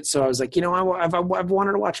watched it. So I was like, you know, I've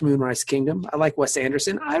wanted to watch Moonrise Kingdom. I like Wes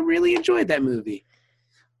Anderson. I really enjoyed that movie.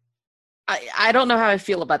 I don't know how I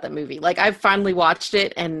feel about that movie. Like, I've finally watched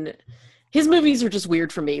it, and his movies are just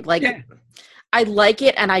weird for me. Like, I like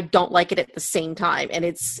it and I don't like it at the same time. And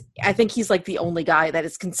I think he's like the only guy that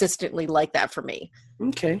is consistently like that for me.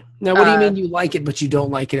 Okay. Now, what do you mean you like it, but you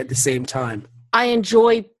don't like it at the same time? I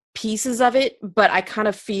enjoy pieces of it, but I kind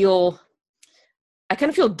of feel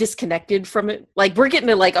disconnected from it. Like, we're getting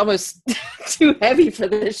to like almost too heavy for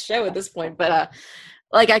this show at this point. But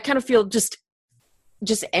like, I kind of feel just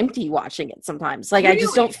empty watching it sometimes. Like, really?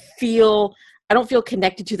 I don't feel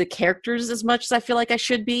connected to the characters as much as I feel like I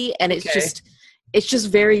should be. And it's just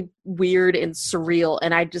very weird and surreal,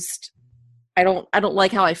 and I don't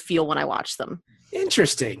like how I feel when I watch them.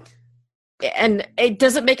 Interesting. And it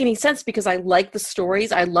doesn't make any sense because I like the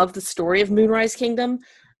stories. I love the story of Moonrise Kingdom,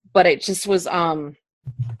 but it just was I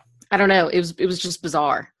don't know, it was just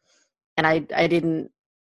bizarre. And I don't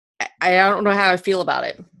know how I feel about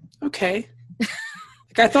it. Okay.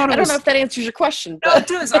 Like, I don't know if that answers your question. But. No, it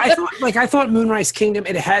does. I thought Moonrise Kingdom,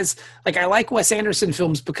 it has, like, I like Wes Anderson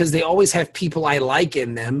films because they always have people I like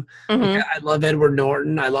in them. Like, I love Edward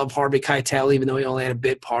Norton. I love Harvey Keitel, even though he only had a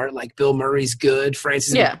bit part. Like, Bill Murray's good.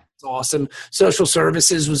 Francis was awesome. Social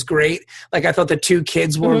Services was great. Like, I thought the two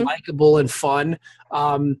kids were likable and fun.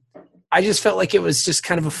 I just felt like it was just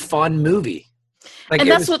kind of a fun movie. Like,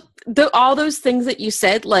 and that's all those things that you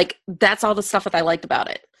said, like, that's all the stuff that I liked about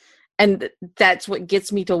it. And that's what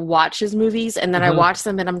gets me to watch his movies. And then I watch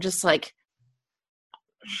them and I'm just like,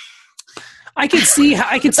 I can see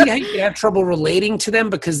how you could have trouble relating to them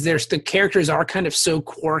because the characters are kind of so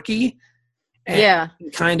quirky. And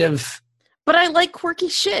kind of. But I like quirky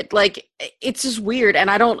shit. Like, it's just weird. And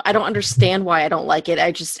I don't understand why I don't like it.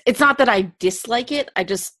 It's not that I dislike it. I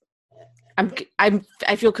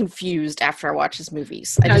feel confused after I watch his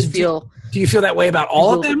movies. I just feel. Do you feel that way about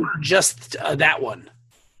all of them or just that one?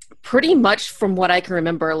 Pretty much from what I can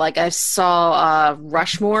remember. Like, I saw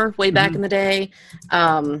Rushmore way back in the day.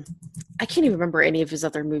 I can't even remember any of his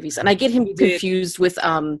other movies. And I get him confused with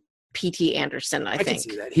P.T. Anderson, I think.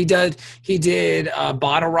 Can see that. He did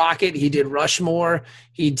Bottle Rocket. He did Rushmore.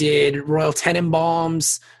 He did Royal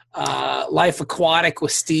Tenenbaums. Life Aquatic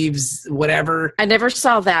with Steve's whatever. I never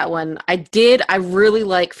saw that one. I really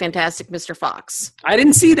like Fantastic Mr. Fox. I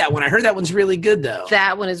didn't see that one. I heard that one's really good though.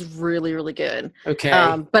 That one is really, really good. Okay.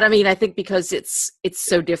 But I mean, I think because it's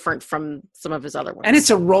so different from some of his other ones. And it's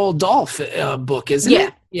a Roald Dahl book, isn't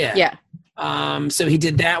it? Yeah. So he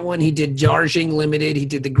did that one. He did Darjeeling Limited. He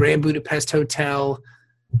did the Grand Budapest Hotel.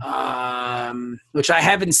 Which I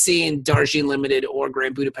haven't seen Darjeeling Limited or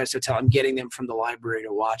Grand Budapest Hotel. I'm getting them from the library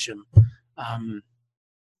to watch them.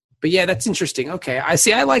 But yeah, that's interesting. Okay.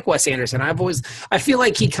 I like Wes Anderson. I feel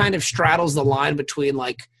like he kind of straddles the line between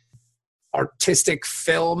like artistic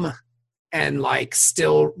film and like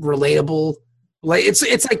still relatable. Like it's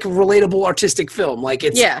like a relatable artistic film. Like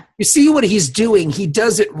it's you see what he's doing, he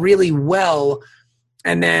does it really well.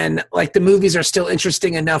 And then like the movies are still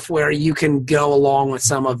interesting enough where you can go along with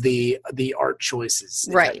some of the art choices.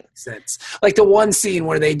 Right. That makes sense. Like the one scene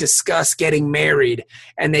where they discuss getting married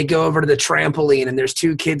and they go over to the trampoline and there's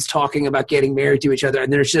two kids talking about getting married to each other.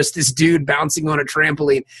 And there's just this dude bouncing on a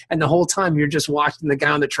trampoline. And the whole time you're just watching the guy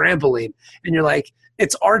on the trampoline and you're like,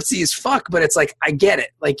 it's artsy as fuck, but it's like, I get it.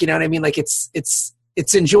 Like, you know what I mean? Like it's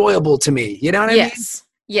enjoyable to me. You know what I mean?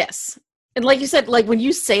 Yes. And like you said, like when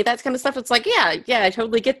you say that kind of stuff, it's like, yeah, I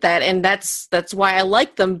totally get that. And that's why I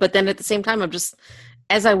like them. But then at the same time, I'm just,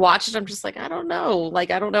 as I watch it, I'm just like, I don't know. Like,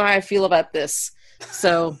 I don't know how I feel about this.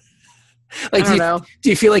 So like, I don't know. Do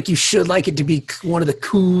you feel like you should like it to be one of the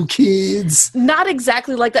cool kids? Not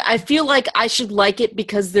exactly like that. I feel like I should like it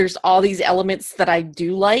because there's all these elements that I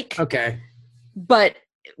do like. Okay. But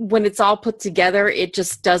when it's all put together, it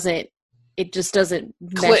just doesn't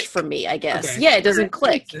mesh for me, I guess. Okay. Yeah, it doesn't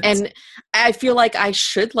click. And I feel like I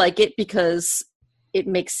should like it because it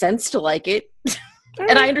makes sense to like it.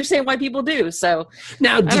 And I understand why people do. So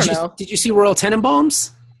now, did you see Royal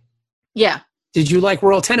Tenenbaums? Yeah. Did you like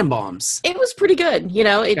Royal Tenenbaums? It was pretty good. You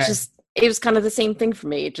know, it was kind of the same thing for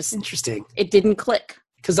me. It just interesting. It didn't click.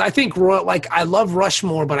 Because I think I love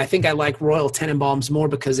Rushmore, but I think I like Royal Tenenbaums more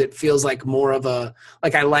because it feels like more of a,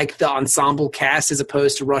 like I like the ensemble cast as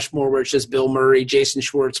opposed to Rushmore where it's just Bill Murray, Jason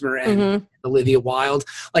Schwartzman, and Olivia Wilde.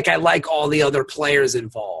 Like I like all the other players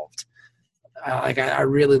involved. I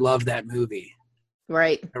really love that movie.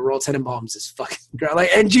 Right. Royal Tenenbaums is fucking great.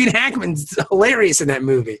 Like, and Gene Hackman's hilarious in that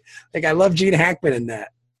movie. Like I love Gene Hackman in that.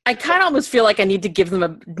 I kind of almost feel like I need to give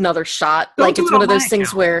them another shot. Like it's one of those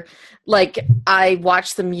things where like I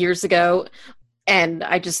watched them years ago and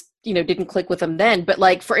I just, didn't click with them then. But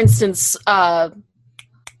like, for instance, The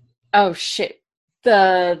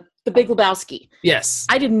Big Lebowski. Yes.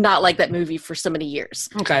 I did not like that movie for so many years.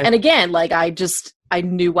 Okay. And again, like I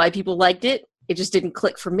knew why people liked it. It just didn't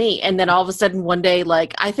click for me. And then all of a sudden one day,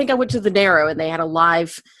 like I think I went to the Narrow and they had a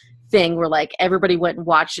live thing where like everybody went and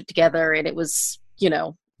watched it together and it was,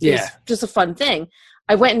 it was just a fun thing.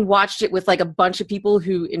 I went and watched it with like a bunch of people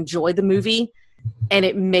who enjoyed the movie and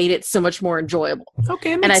it made it so much more enjoyable.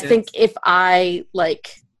 Okay. And I think if I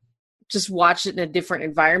like just watched it in a different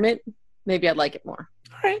environment, maybe I'd like it more.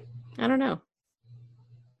 All right. I don't know.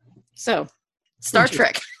 So Star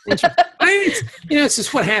Trek. It's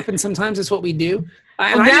just what happens. Sometimes it's what we do.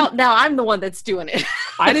 Now I'm the one that's doing it.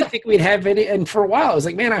 I didn't think we'd have any. And for a while I was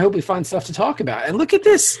like, man, I hope we find stuff to talk about. And look at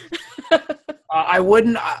this. I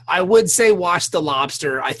would say watch The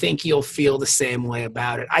Lobster. I think you'll feel the same way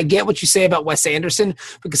about it. I get what you say about Wes Anderson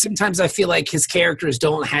because sometimes I feel like his characters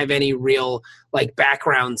don't have any real like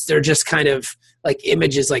backgrounds. They're just kind of like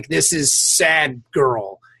images like this is sad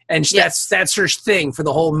girl. And that's her thing for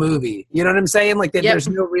the whole movie. You know what I'm saying? Like there's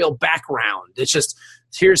no real background. It's just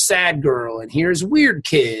here's sad girl and here's weird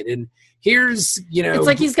kid and here's, It's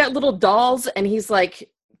like he's got little dolls and he's like,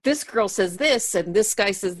 this girl says this and this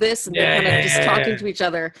guy says this and they're kind of just talking to each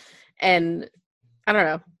other. And I don't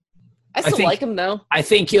know. I still like him though. I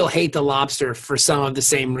think you'll hate The Lobster for some of the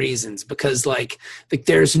same reasons because like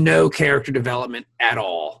there's no character development at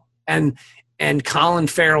all. And Colin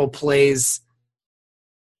Farrell plays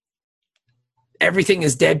everything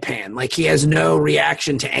is deadpan. Like he has no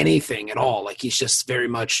reaction to anything at all. Like he's just very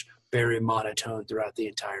very monotone throughout the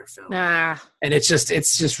entire film. And it's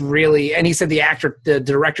just really, and he said the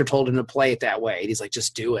director told him to play it that way. And he's like,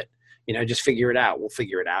 just do it. Just figure it out. We'll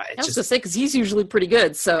figure it out. I was to say, because he's usually pretty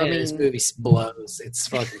good. So I mean, this movie blows. It's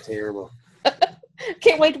fucking terrible.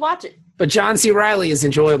 Can't wait to watch it. But John C. Reilly is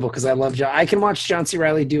enjoyable because I love John. I can watch John C.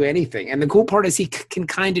 Reilly do anything. And the cool part is he can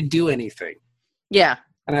kind of do anything. Yeah.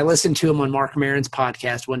 And I listened to him on Mark Maron's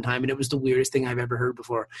podcast one time, and it was the weirdest thing I've ever heard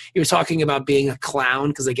before. He was talking about being a clown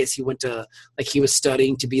because I guess he went to he was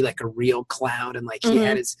studying to be like a real clown, and like he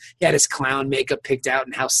had his clown makeup picked out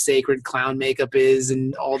and how sacred clown makeup is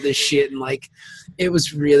and all this shit, and like it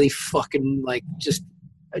was really fucking like just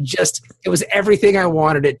it was everything I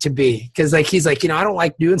wanted it to be. Because like he's like, I don't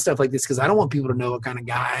like doing stuff like this because I don't want people to know what kind of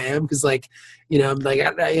guy I am. Because like,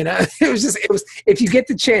 it was if you get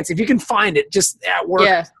the chance, if you can find it just at work,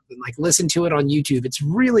 like listen to it on YouTube. It's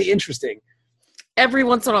really interesting. Every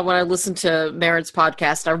once in a while when I listen to Maron's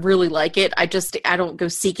podcast, I really like it. I don't go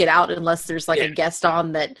seek it out unless there's like a guest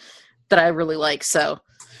on that I really like. So.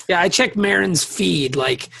 Yeah, I check Maron's feed,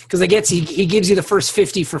 because I guess he gives you the first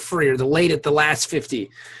 50 for free or the last 50.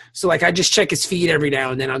 So, I just check his feed every now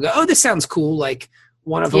and then. I'll go, oh, this sounds cool. Like,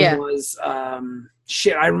 one of them was, I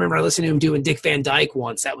remember I listened to him doing Dick Van Dyke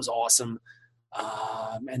once. That was awesome.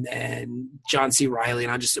 And then John C. Reilly,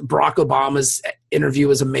 and Barack Obama's interview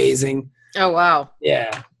was amazing. Oh, wow.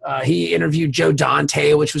 Yeah. He interviewed Joe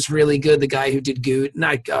Dante, which was really good. The guy who did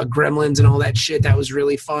Gremlins and all that shit. That was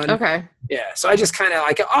really fun. Okay. Yeah. So I just kind of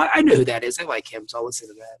I know who that is. I like him, so I'll listen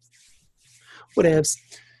to that. Whatevs.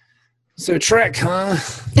 So Trek, huh?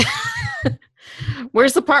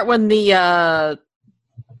 Where's the part when the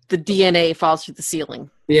DNA falls through the ceiling?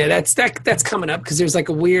 Yeah, that's coming up because there's like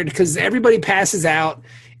a weird, because everybody passes out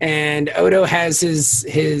and Odo has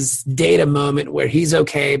his data moment where he's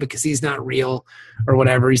okay because he's not real or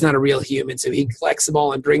whatever. He's not a real human. So he collects them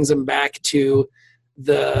all and brings them back to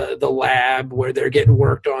the lab where they're getting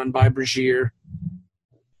worked on by Bashir.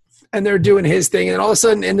 And they're doing his thing. And all of a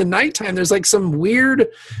sudden in the nighttime, there's like some weird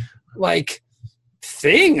like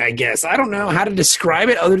thing, I guess. I don't know how to describe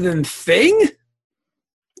it other than thing.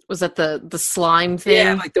 Was that the slime thing?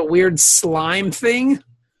 Yeah, like the weird slime thing.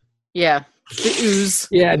 Yeah, the ooze.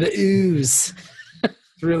 Yeah, the ooze.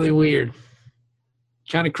 It's really weird.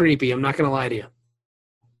 Kind of creepy, I'm not going to lie to you.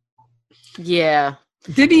 Yeah.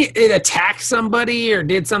 Did it attack somebody or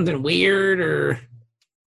did something weird or?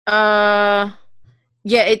 Yeah,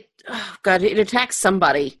 it attacks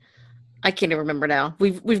somebody. I can't even remember now.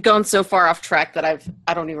 We've gone so far off track that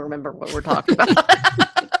I don't even remember what we're talking about.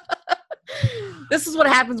 This is what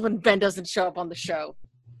happens when Ben doesn't show up on the show.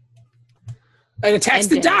 It attacks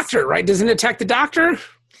the doctor, right? Doesn't it attack the doctor?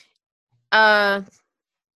 I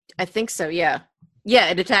think so, yeah. Yeah,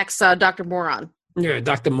 it attacks Dr. Moron. Yeah,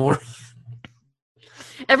 Dr. Moron.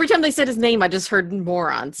 Every time they said his name, I just heard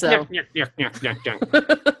Moron, so.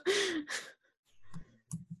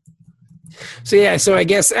 So I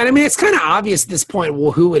guess, and I mean, it's kind of obvious at this point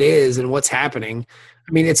who it is and what's happening.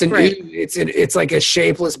 I mean, it's it's like a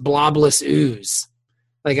shapeless, blobless ooze.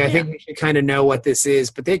 Like, I think we should kind of know what this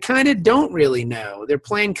is, but they kind of don't really know. They're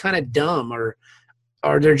playing kind of dumb, or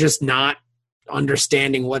they're just not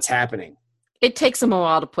understanding what's happening. It takes them a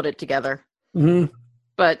while to put it together. Mm-hmm.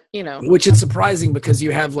 But, you know. Which is surprising because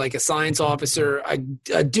you have like a science officer,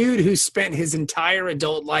 a dude who spent his entire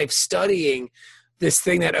adult life studying this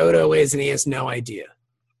thing that Odo is, and he has no idea.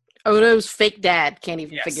 Odo's fake dad can't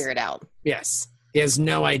even figure it out. Yes. He has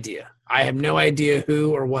no idea. I have no idea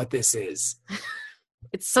who or what this is.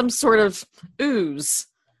 It's some sort of ooze.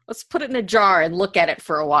 Let's put it in a jar and look at it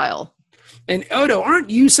for a while. And Odo, aren't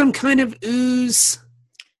you some kind of ooze?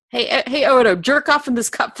 Hey, Odo, jerk off in this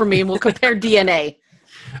cup for me and we'll compare DNA.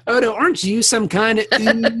 Odo, aren't you some kind of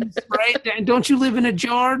ooze, right? Don't you live in a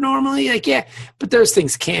jar normally? Like, yeah, but those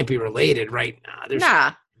things can't be related, right?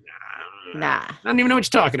 Nah. I don't even know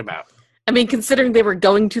what you're talking about. I mean, considering they were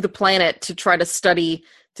going to the planet to try to study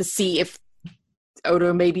to see if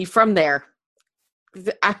Odo may be from there.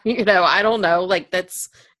 I don't know. Like, that's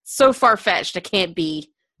so far-fetched. It can't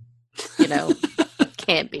be,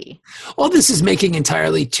 can't be. All this is making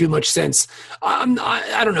entirely too much sense. I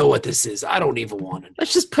don't know what this is. I don't even want to.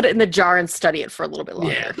 Let's just put it in the jar and study it for a little bit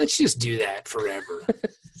longer. Yeah, let's just do that forever.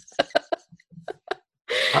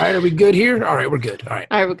 All right, are we good here? All right, we're good. All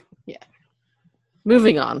right. Yeah.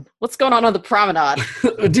 Moving on. What's going on the promenade?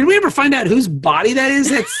 Did we ever find out whose body that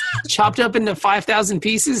is that's chopped up into 5,000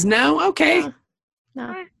 pieces? No? Okay.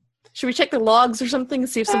 No. Should we check the logs or something and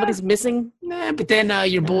see if somebody's missing? Nah, but then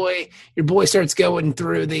your boy starts going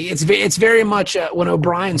through it's very much when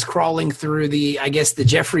O'Brien's crawling through the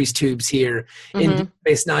Jeffries tubes here in Deep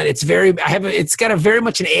Space Nine. It's got a very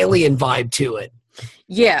much an alien vibe to it.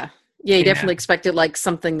 Yeah. Yeah, you definitely expected like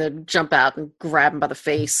something to jump out and grab him by the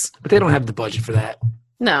face. But they don't have the budget for that.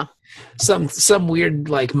 No. Some weird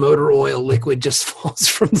like motor oil liquid just falls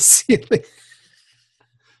from the ceiling.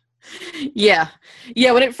 Yeah.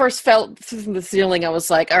 Yeah, when it first fell from the ceiling, I was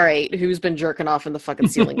like, all right, who's been jerking off in the fucking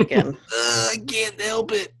ceiling again? I can't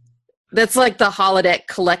help it. That's like the holodeck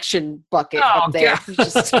collection bucket up there.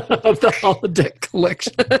 Just... of the holodeck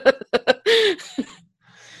collection.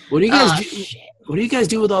 What do you guys do? What do you guys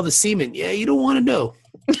do with all the semen? Yeah, you don't want to know.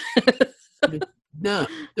 No,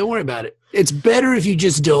 don't worry about it. It's better if you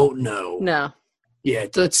just don't know. No. Yeah,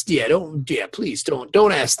 please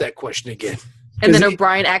don't ask that question again. And then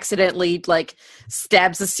O'Brien accidentally like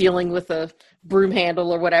stabs the ceiling with a broom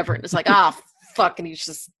handle or whatever, and it's like, fuck, and he's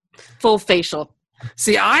just full facial.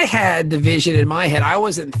 See, I had the vision in my head. I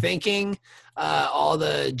wasn't thinking all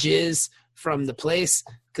the jizz from the place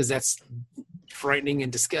because that's frightening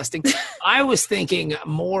and disgusting. I was thinking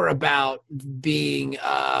more about being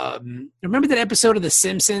remember that episode of The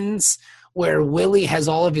Simpsons where Willie has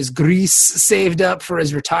all of his grease saved up for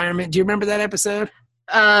his retirement? Do you remember that episode?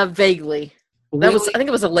 Vaguely. That was, I think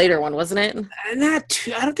it was a later one, wasn't it? Not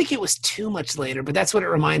too, I don't think it was too much later, but that's what it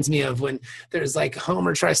reminds me of when there's like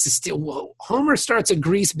Homer tries to steal. Well, Homer starts a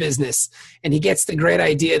grease business and he gets the great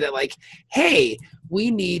idea that like, hey,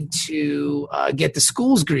 we need to get the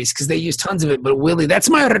schools grease because they use tons of it. But Willie, that's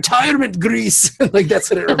my retirement grease. Like that's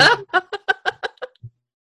what it reminds me.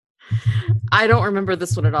 I don't remember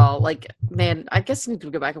this one at all. Like, man, I guess I need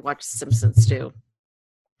to go back and watch Simpsons too.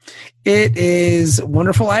 It is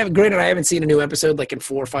wonderful. I haven't seen a new episode like in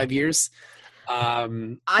 4 or 5 years.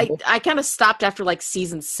 I kind of stopped after like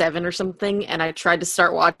season 7 or something, and I tried to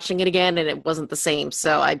start watching it again, and it wasn't the same.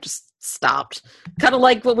 So I just stopped. Kind of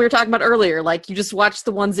like what we were talking about earlier. Like you just watch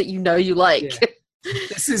the ones that you know you like. Yeah.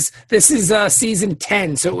 This is season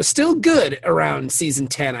 10, so it was still good around season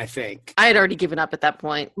 10, I think. I had already given up at that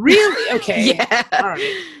point. Really? Okay. Yeah. All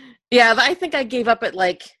right. Yeah, I think I gave up at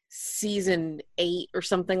like season 8 or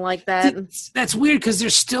something like that. That's weird because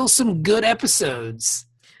there's still some good episodes.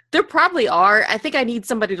 There probably are. I think I need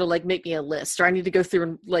somebody to like make me a list, or I need to go through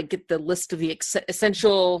and like get the list of the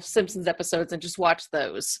essential Simpsons episodes and just watch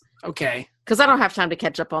those. Okay. Because I don't have time to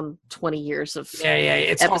catch up on 20 years of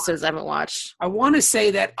it's episodes hard. I haven't watched. I want to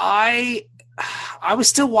say that I was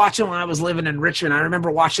still watching when I was living in Richmond. I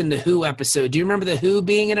remember watching the Who episode. Do you remember the Who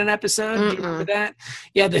being in an episode? Do you remember that?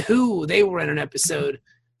 Yeah, the Who, they were in an episode.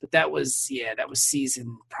 But that was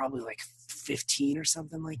season probably like 15 or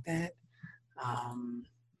something like that.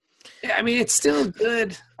 Yeah, I mean, it's still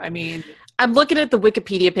good. I mean, I'm looking at the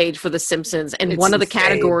Wikipedia page for The Simpsons, and one of the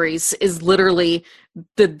categories is literally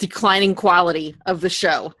the declining quality of the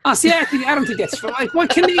show. Oh, see, I don't think that's fun. Like,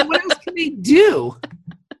 what else can they do?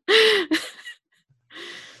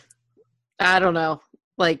 I don't know.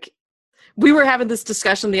 Like, we were having this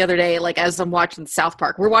discussion the other day, like as I'm watching South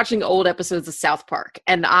Park. We're watching old episodes of South Park,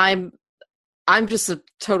 and I'm just a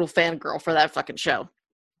total fangirl for that fucking show.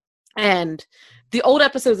 And the old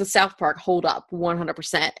episodes of South Park hold up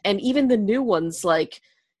 100%. And even the new ones, like,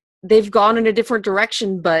 they've gone in a different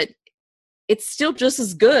direction, but it's still just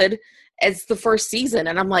as good as the first season.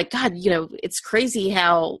 And I'm like, God, it's crazy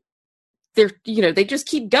how they're, they just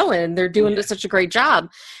keep going. They're doing such a great job.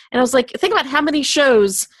 And I was like, think about how many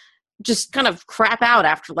shows just kind of crap out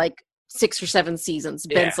after like 6 or 7 seasons.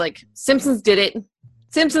 Ben's like, Simpsons did it.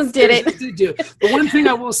 Simpsons did it. The one thing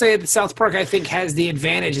I will say that South Park, I think, has the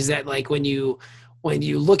advantage is that like when you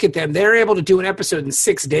look at them, they're able to do an episode in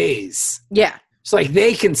 6 days. Yeah. So like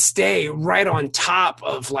they can stay right on top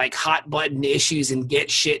of like hot button issues and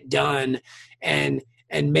get shit done and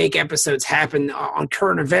make episodes happen on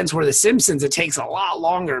current events, where The Simpsons, it takes a lot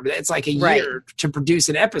longer, but it's like a year to produce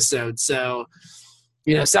an episode. So,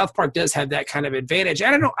 South Park does have that kind of advantage.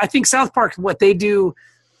 I don't know. I think South Park, what they do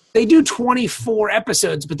 24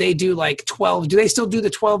 episodes, but they do like 12. Do they still do the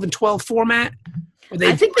 12 and 12 format?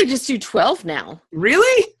 I think they just do 12 now.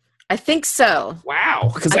 Really? I think so.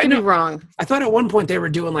 Wow. Because I could be wrong. I thought at one point they were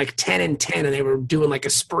doing like 10 and 10, and they were doing like a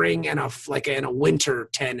spring and a winter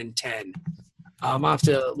 10 and 10. I'll have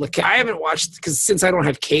to look. I haven't watched, because since I don't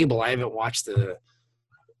have cable, I haven't watched the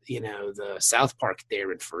South Park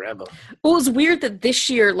there in forever. Well, it was weird that this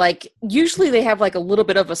year, like, usually they have like a little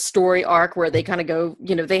bit of a story arc where they kind of go,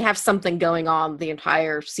 they have something going on the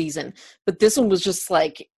entire season. But this one was just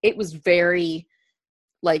like, it was very,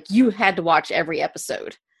 like, you had to watch every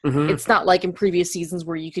episode. Mm-hmm. It's not like in previous seasons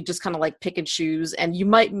where you could just kind of like pick and choose, and you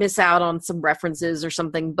might miss out on some references or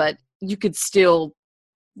something, but you could still,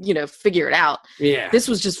 figure it out. Yeah. This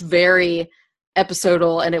was just very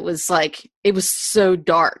episodal, and it was so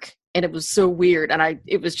dark, and it was so weird, and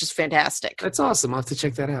it was just fantastic. That's awesome. I'll have to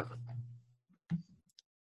check that out.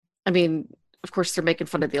 I mean, of course they're making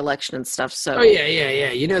fun of the election and stuff, so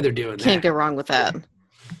they're doing that. Can't go wrong with that.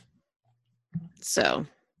 So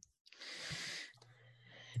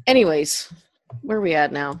anyways, where are we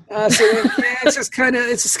at now? It's just kind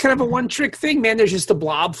of a one-trick thing, man. There's just a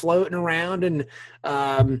blob floating around, and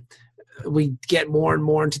we get more and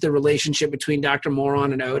more into the relationship between Dr.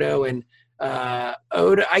 Moron and Odo. And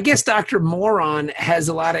Odo, I guess Dr. Moron has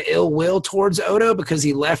a lot of ill will towards Odo because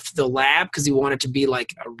he left the lab because he wanted to be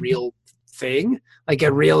like a real thing, like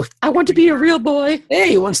a real. I want to be a real boy. Yeah,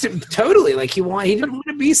 he wants to totally like he didn't want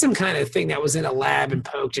to be some kind of thing that was in a lab and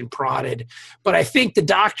poked and prodded. But I think the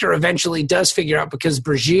doctor eventually does figure out, because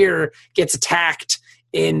Brigier gets attacked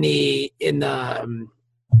in the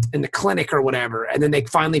clinic or whatever, and then they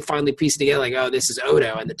finally piece it together, like, oh, this is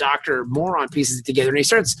Odo, and the Dr. Moron pieces it together, and he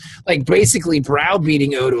starts like basically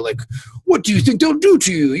browbeating Odo, like, what do you think they'll do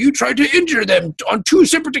to you? You tried to injure them on 2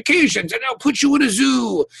 separate occasions, and they'll put you in a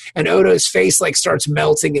zoo. And Odo's face like starts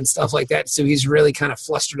melting and stuff like that. So he's really kind of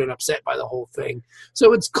flustered and upset by the whole thing.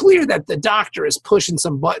 So it's clear that the doctor is pushing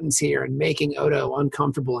some buttons here and making Odo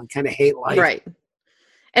uncomfortable and kind of hate life. Right.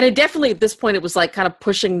 And it definitely, at this point, it was like kind of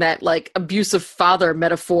pushing that like abusive father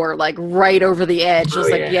metaphor like right over the edge. It was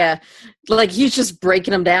like he's just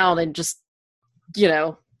breaking him down and just,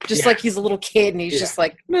 like he's a little kid and he's just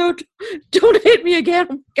like, no, don't hit me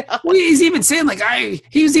again. God. Well, he's even saying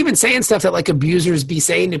he was even saying stuff that like abusers be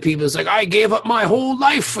saying to people. It's like, I gave up my whole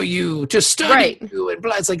life for you to study you and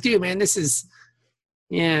blah. It's like, dude, man, this is,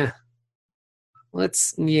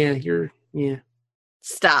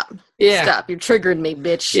 Stop. Yeah. Stop. You're triggering me,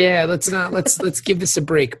 bitch. Yeah, let's give this a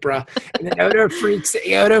break, bro. And then Odo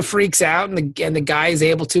freaks out and the guy is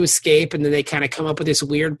able to escape, and then they kind of come up with this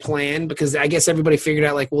weird plan because I guess everybody figured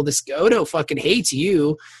out like, well, this Odo fucking hates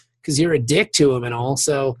you because you're a dick to him and all.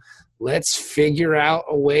 So let's figure out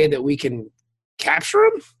a way that we can capture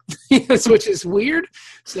him. Which is weird.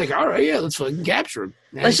 It's like, all right, let's fucking capture him.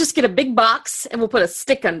 Let's just get a big box and we'll put a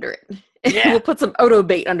stick under it. Yeah. We'll put some Odo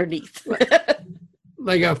bait underneath.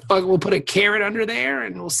 We'll put a carrot under there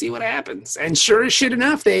and we'll see what happens. And sure as shit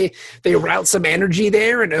enough, they route some energy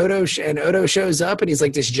there, and Odo shows up and he's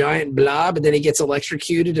like this giant blob, and then he gets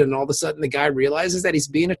electrocuted, and all of a sudden the guy realizes that he's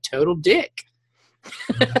being a total dick.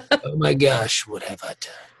 Oh my gosh, what have I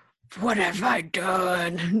done? What have I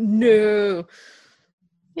done? No.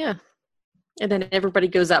 Yeah. And then everybody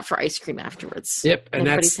goes out for ice cream afterwards. Yep. And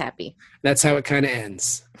everybody's happy. That's how it kind of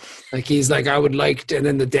ends. Like he's like, I would like to, and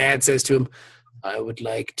then the dad says to him, I would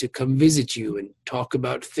like to come visit you and talk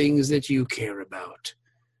about things that you care about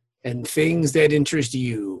and things that interest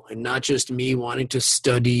you, and not just me wanting to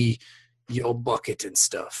study your bucket and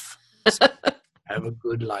stuff. So have a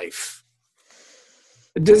good life.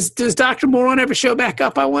 Does Dr. Moron ever show back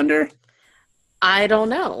up, I wonder? I don't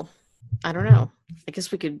know. I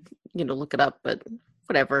guess we could, look it up, but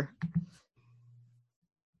whatever.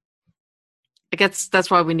 I guess that's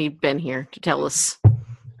why we need Ben here to tell us.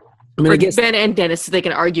 I guess Ben and Dennis, so they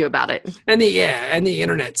can argue about it. And the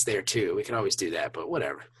internet's there too. We can always do that, but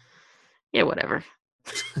whatever. Yeah, whatever.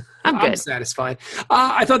 I'm good. I'm satisfied.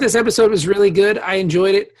 I thought this episode was really good. I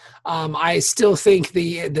enjoyed it. I still think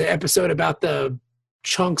the episode about the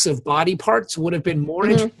chunks of body parts would have been more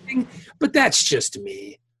interesting, but that's just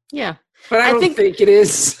me. Yeah. But I don't think it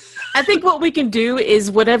is. I think what we can do is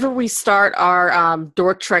whenever we start our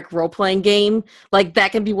Dork Trek role-playing game, like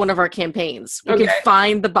that can be one of our campaigns. We can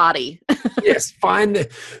find the body. Yes, find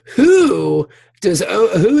who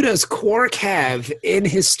does Quark have in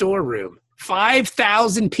his storeroom?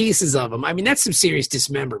 5,000 pieces of them. I mean, that's some serious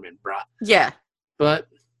dismemberment, bro. Yeah. But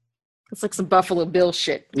it's like some Buffalo Bill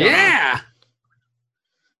shit. Yeah.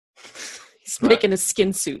 He's making a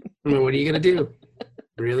skin suit. I mean, what are you going to do?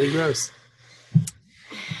 Really gross.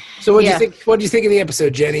 So what do you think? What do you think of the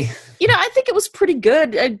episode, Jenny? I think it was pretty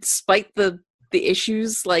good, despite the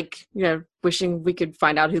issues, like wishing we could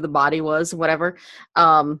find out who the body was, whatever.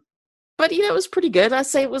 But it was pretty good. I'll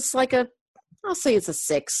say it's a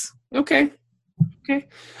 6. Okay.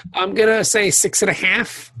 I'm gonna say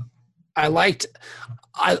 6.5.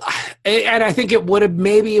 And I think it would have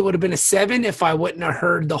been a 7 if I wouldn't have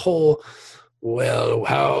heard the whole. Well,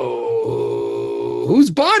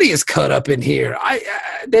 whose body is cut up in here?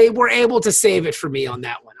 They were able to save it for me on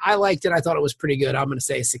that one. I liked it. I thought it was pretty good. I'm going to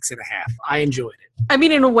say 6.5. I enjoyed it. I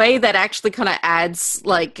mean, in a way that actually kind of adds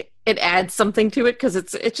something to it, because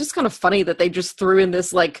it's just kind of funny that they just threw in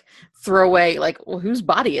this like throwaway, like, well, whose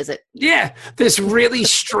body is it? Yeah, this really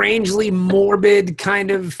strangely morbid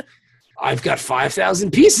kind of. I've got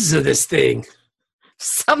 5,000 pieces of this thing.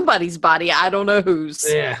 Somebody's body. I don't know whose.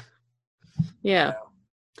 Yeah.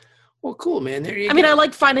 Well, cool, man. There you go. I mean, I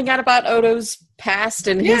like finding out about Odo's past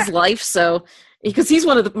and his life, so because he's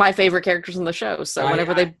one of my favorite characters in the show. So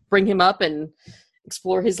whenever they bring him up and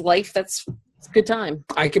explore his life, it's a good time.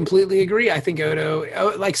 I completely agree. I think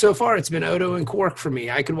Odo, like so far, it's been Odo and Quark for me.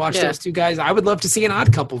 I could watch those two guys. I would love to see an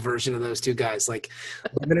Odd Couple version of those two guys, like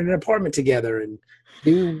living in an apartment together and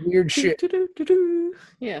do weird shit.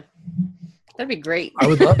 Yeah. That'd be great. I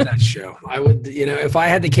would love that show. I would, if I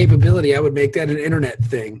had the capability, I would make that an internet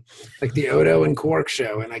thing, like the Odo and Quark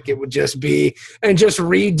show, and like it would just be and just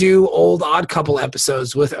redo old Odd Couple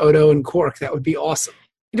episodes with Odo and Quark. That would be awesome.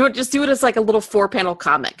 You know what? Just do it as like a little 4-panel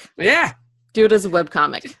comic. Yeah, do it as a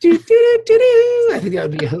webcomic. I think that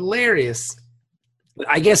would be hilarious.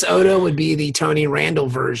 I guess Odo would be the Tony Randall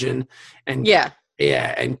version, and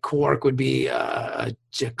and Quark would be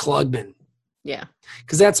Klugman. Yeah.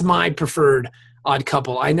 Because that's my preferred Odd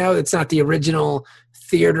Couple. I know it's not the original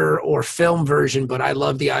theater or film version, but I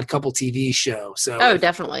love the Odd Couple TV show. So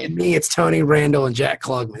definitely. To me, it's Tony Randall and Jack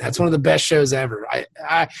Klugman. That's one of the best shows ever.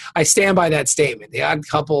 I stand by that statement. The Odd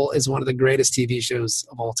Couple is one of the greatest TV shows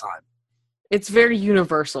of all time. It's very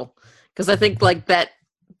universal because I think like that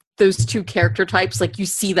those two character types, like you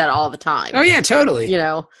see that all the time. Oh yeah, totally. You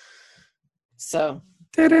know, so.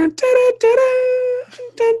 I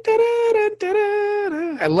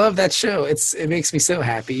love that show. It makes me so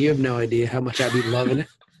happy. You have no idea how much I'd be loving it.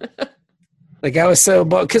 Like I was so,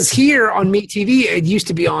 because here on MeTV, it used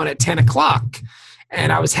to be on at 10 o'clock.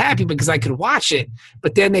 And I was happy because I could watch it.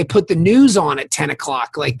 But then they put the news on at 10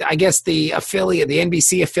 o'clock. Like I guess the affiliate, the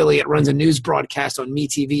NBC affiliate runs a news broadcast on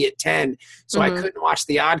MeTV at 10. So I couldn't watch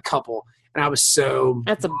The Odd Couple. And I was so...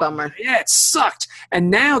 That's a bummer. Yeah, it sucked. And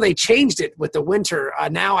now they changed it with the winter.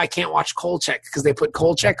 Now I can't watch Kolchak because they put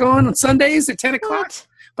Kolchak on Sundays at 10 o'clock. What?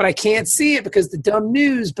 But I can't see it because the dumb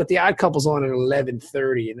news. But The Odd Couple's on at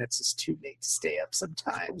 11:30, and that's just too late to stay up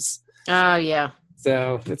sometimes. Oh, yeah.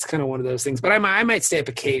 So it's kind of one of those things. But I might stay up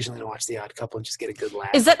occasionally to watch The Odd Couple and just get a good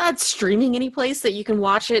laugh. Is that not streaming any place that you can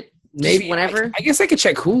watch it Maybe whenever? I guess I could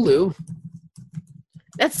check Hulu.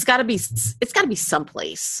 It's got to be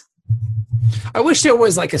someplace. I wish there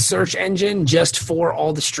was like a search engine just for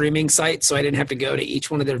all the streaming sites so I didn't have to go to each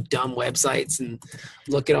one of their dumb websites and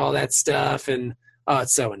look at all that stuff. And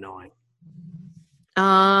it's so annoying.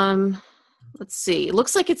 Let's see. It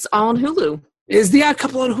looks like it's on Hulu. Is The Odd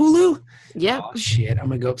Couple on Hulu? Yeah. Oh, shit. I'm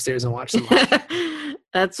going to go upstairs and watch some.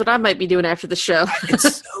 That's what I might be doing after the show.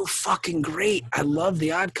 It's so fucking great. I love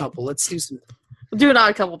The Odd Couple. Let's do some. Do an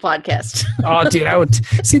Odd Couple podcast. Oh, dude, I would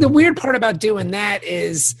see. The weird part about doing that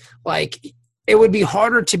is like it would be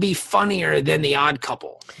harder to be funnier than The Odd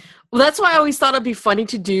Couple. Well, that's why I always thought it'd be funny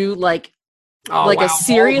to do like a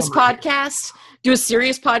serious podcast. Do a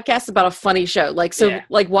serious podcast about a funny show, like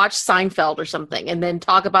like watch Seinfeld or something, and then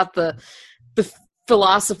talk about the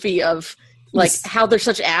philosophy of like how they're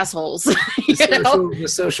such assholes. The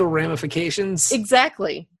social ramifications.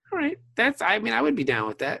 Exactly. All right, I would be down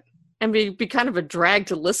with that. I mean, it'd be kind of a drag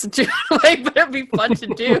to listen to, like, but it'd be fun to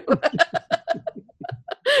do.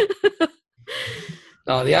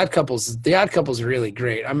 Oh, The Odd Couple's really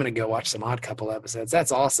great. I'm going to go watch some Odd Couple episodes.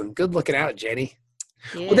 That's awesome. Good looking out, Jenny.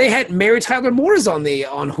 Yeah. Well, they had Mary Tyler Moore's on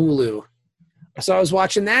Hulu. So I was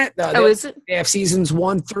watching that. Is it? They have seasons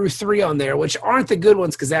 1 through 3 on there, which aren't the good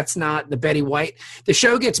ones because that's not the Betty White. The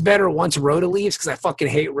show gets better once Rhoda leaves because I fucking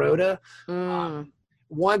hate Rhoda.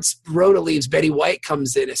 Once Rhoda leaves, Betty White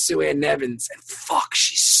comes in as Sue Ann Nevins, and fuck,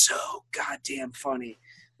 she's so goddamn funny.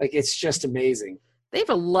 Like, it's just amazing. They have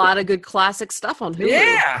a lot of good classic stuff on Hulu.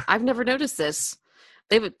 Yeah. I've never noticed this.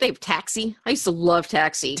 They have Taxi. I used to love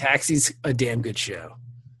Taxi. Taxi's a damn good show.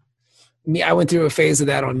 I went through a phase of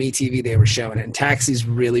that on MeTV. They were showing it, and Taxi's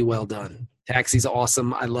really well done. Taxi's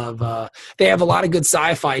awesome. I love. They have a lot of good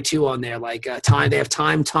sci-fi too on there, like Time. They have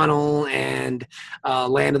Time Tunnel and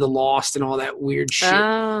Land of the Lost and all that weird shit,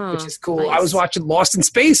 which is cool. Nice. I was watching Lost in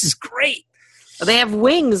Space. Is great. They have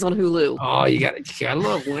Wings on Hulu. Oh, you gotta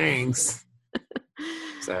love Wings.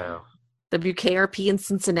 So WKRP in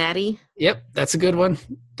Cincinnati. Yep, that's a good one.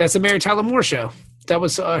 That's a Mary Tyler Moore show. That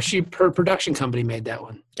was her production company made that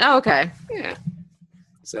one. Oh, okay. Yeah.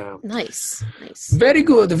 So nice. Very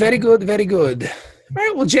good. All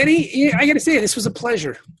right, well, Jenny, I got to say, this was a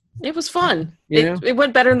pleasure. It was fun. It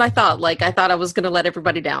went better than I thought. Like, I thought I was going to let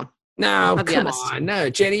everybody down. No, come on. No,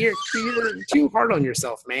 Jenny, you're too hard on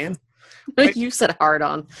yourself, man. You said hard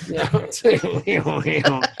on.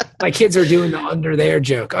 My kids are doing the under there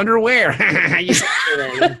joke. Underwear. I used to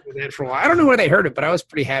say that for a while. I don't know where they heard it, but I was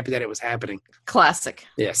pretty happy that it was happening. Classic.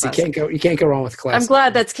 Yes, Classic. You can't go wrong with classic. I'm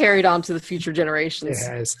glad that's carried on to the future generations. It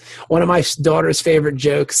has. One of my daughter's favorite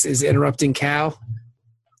jokes is interrupting cow.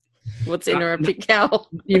 What's interrupting cow?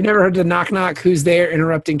 You've never heard the knock knock? Who's there?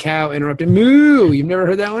 Interrupting cow. Interrupting moo. You've never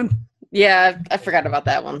heard that one? Yeah, I forgot about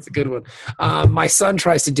that one. It's a good one. My son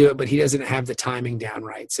tries to do it, but he doesn't have the timing down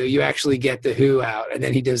right. So you actually get the who out, and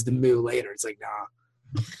then he does the moo later. It's like,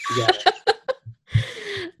 nah. You got it.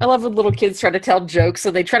 I love when little kids try to tell jokes,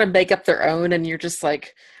 so they try to make up their own, and you're just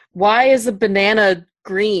like, why is a banana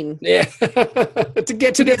green? Yeah. To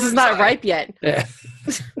get to this is not ripe yet. Yeah.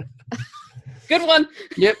 Good one.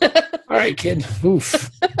 Yep. All right, kid.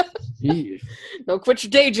 Oof. Don't quit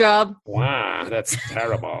your day job. Wow, that's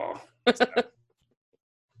terrible.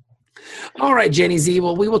 All right, Jenny Z.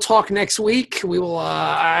 Well, we will talk next week. We will.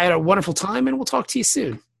 I had a wonderful time, and we'll talk to you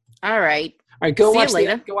soon. All right. All right. Go watch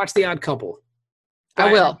The Odd Couple. Bye,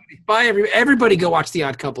 I will. Everybody. Bye, everybody. Go watch The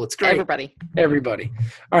Odd Couple. It's great. Everybody.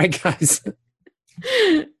 All right, guys.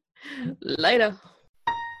 Later.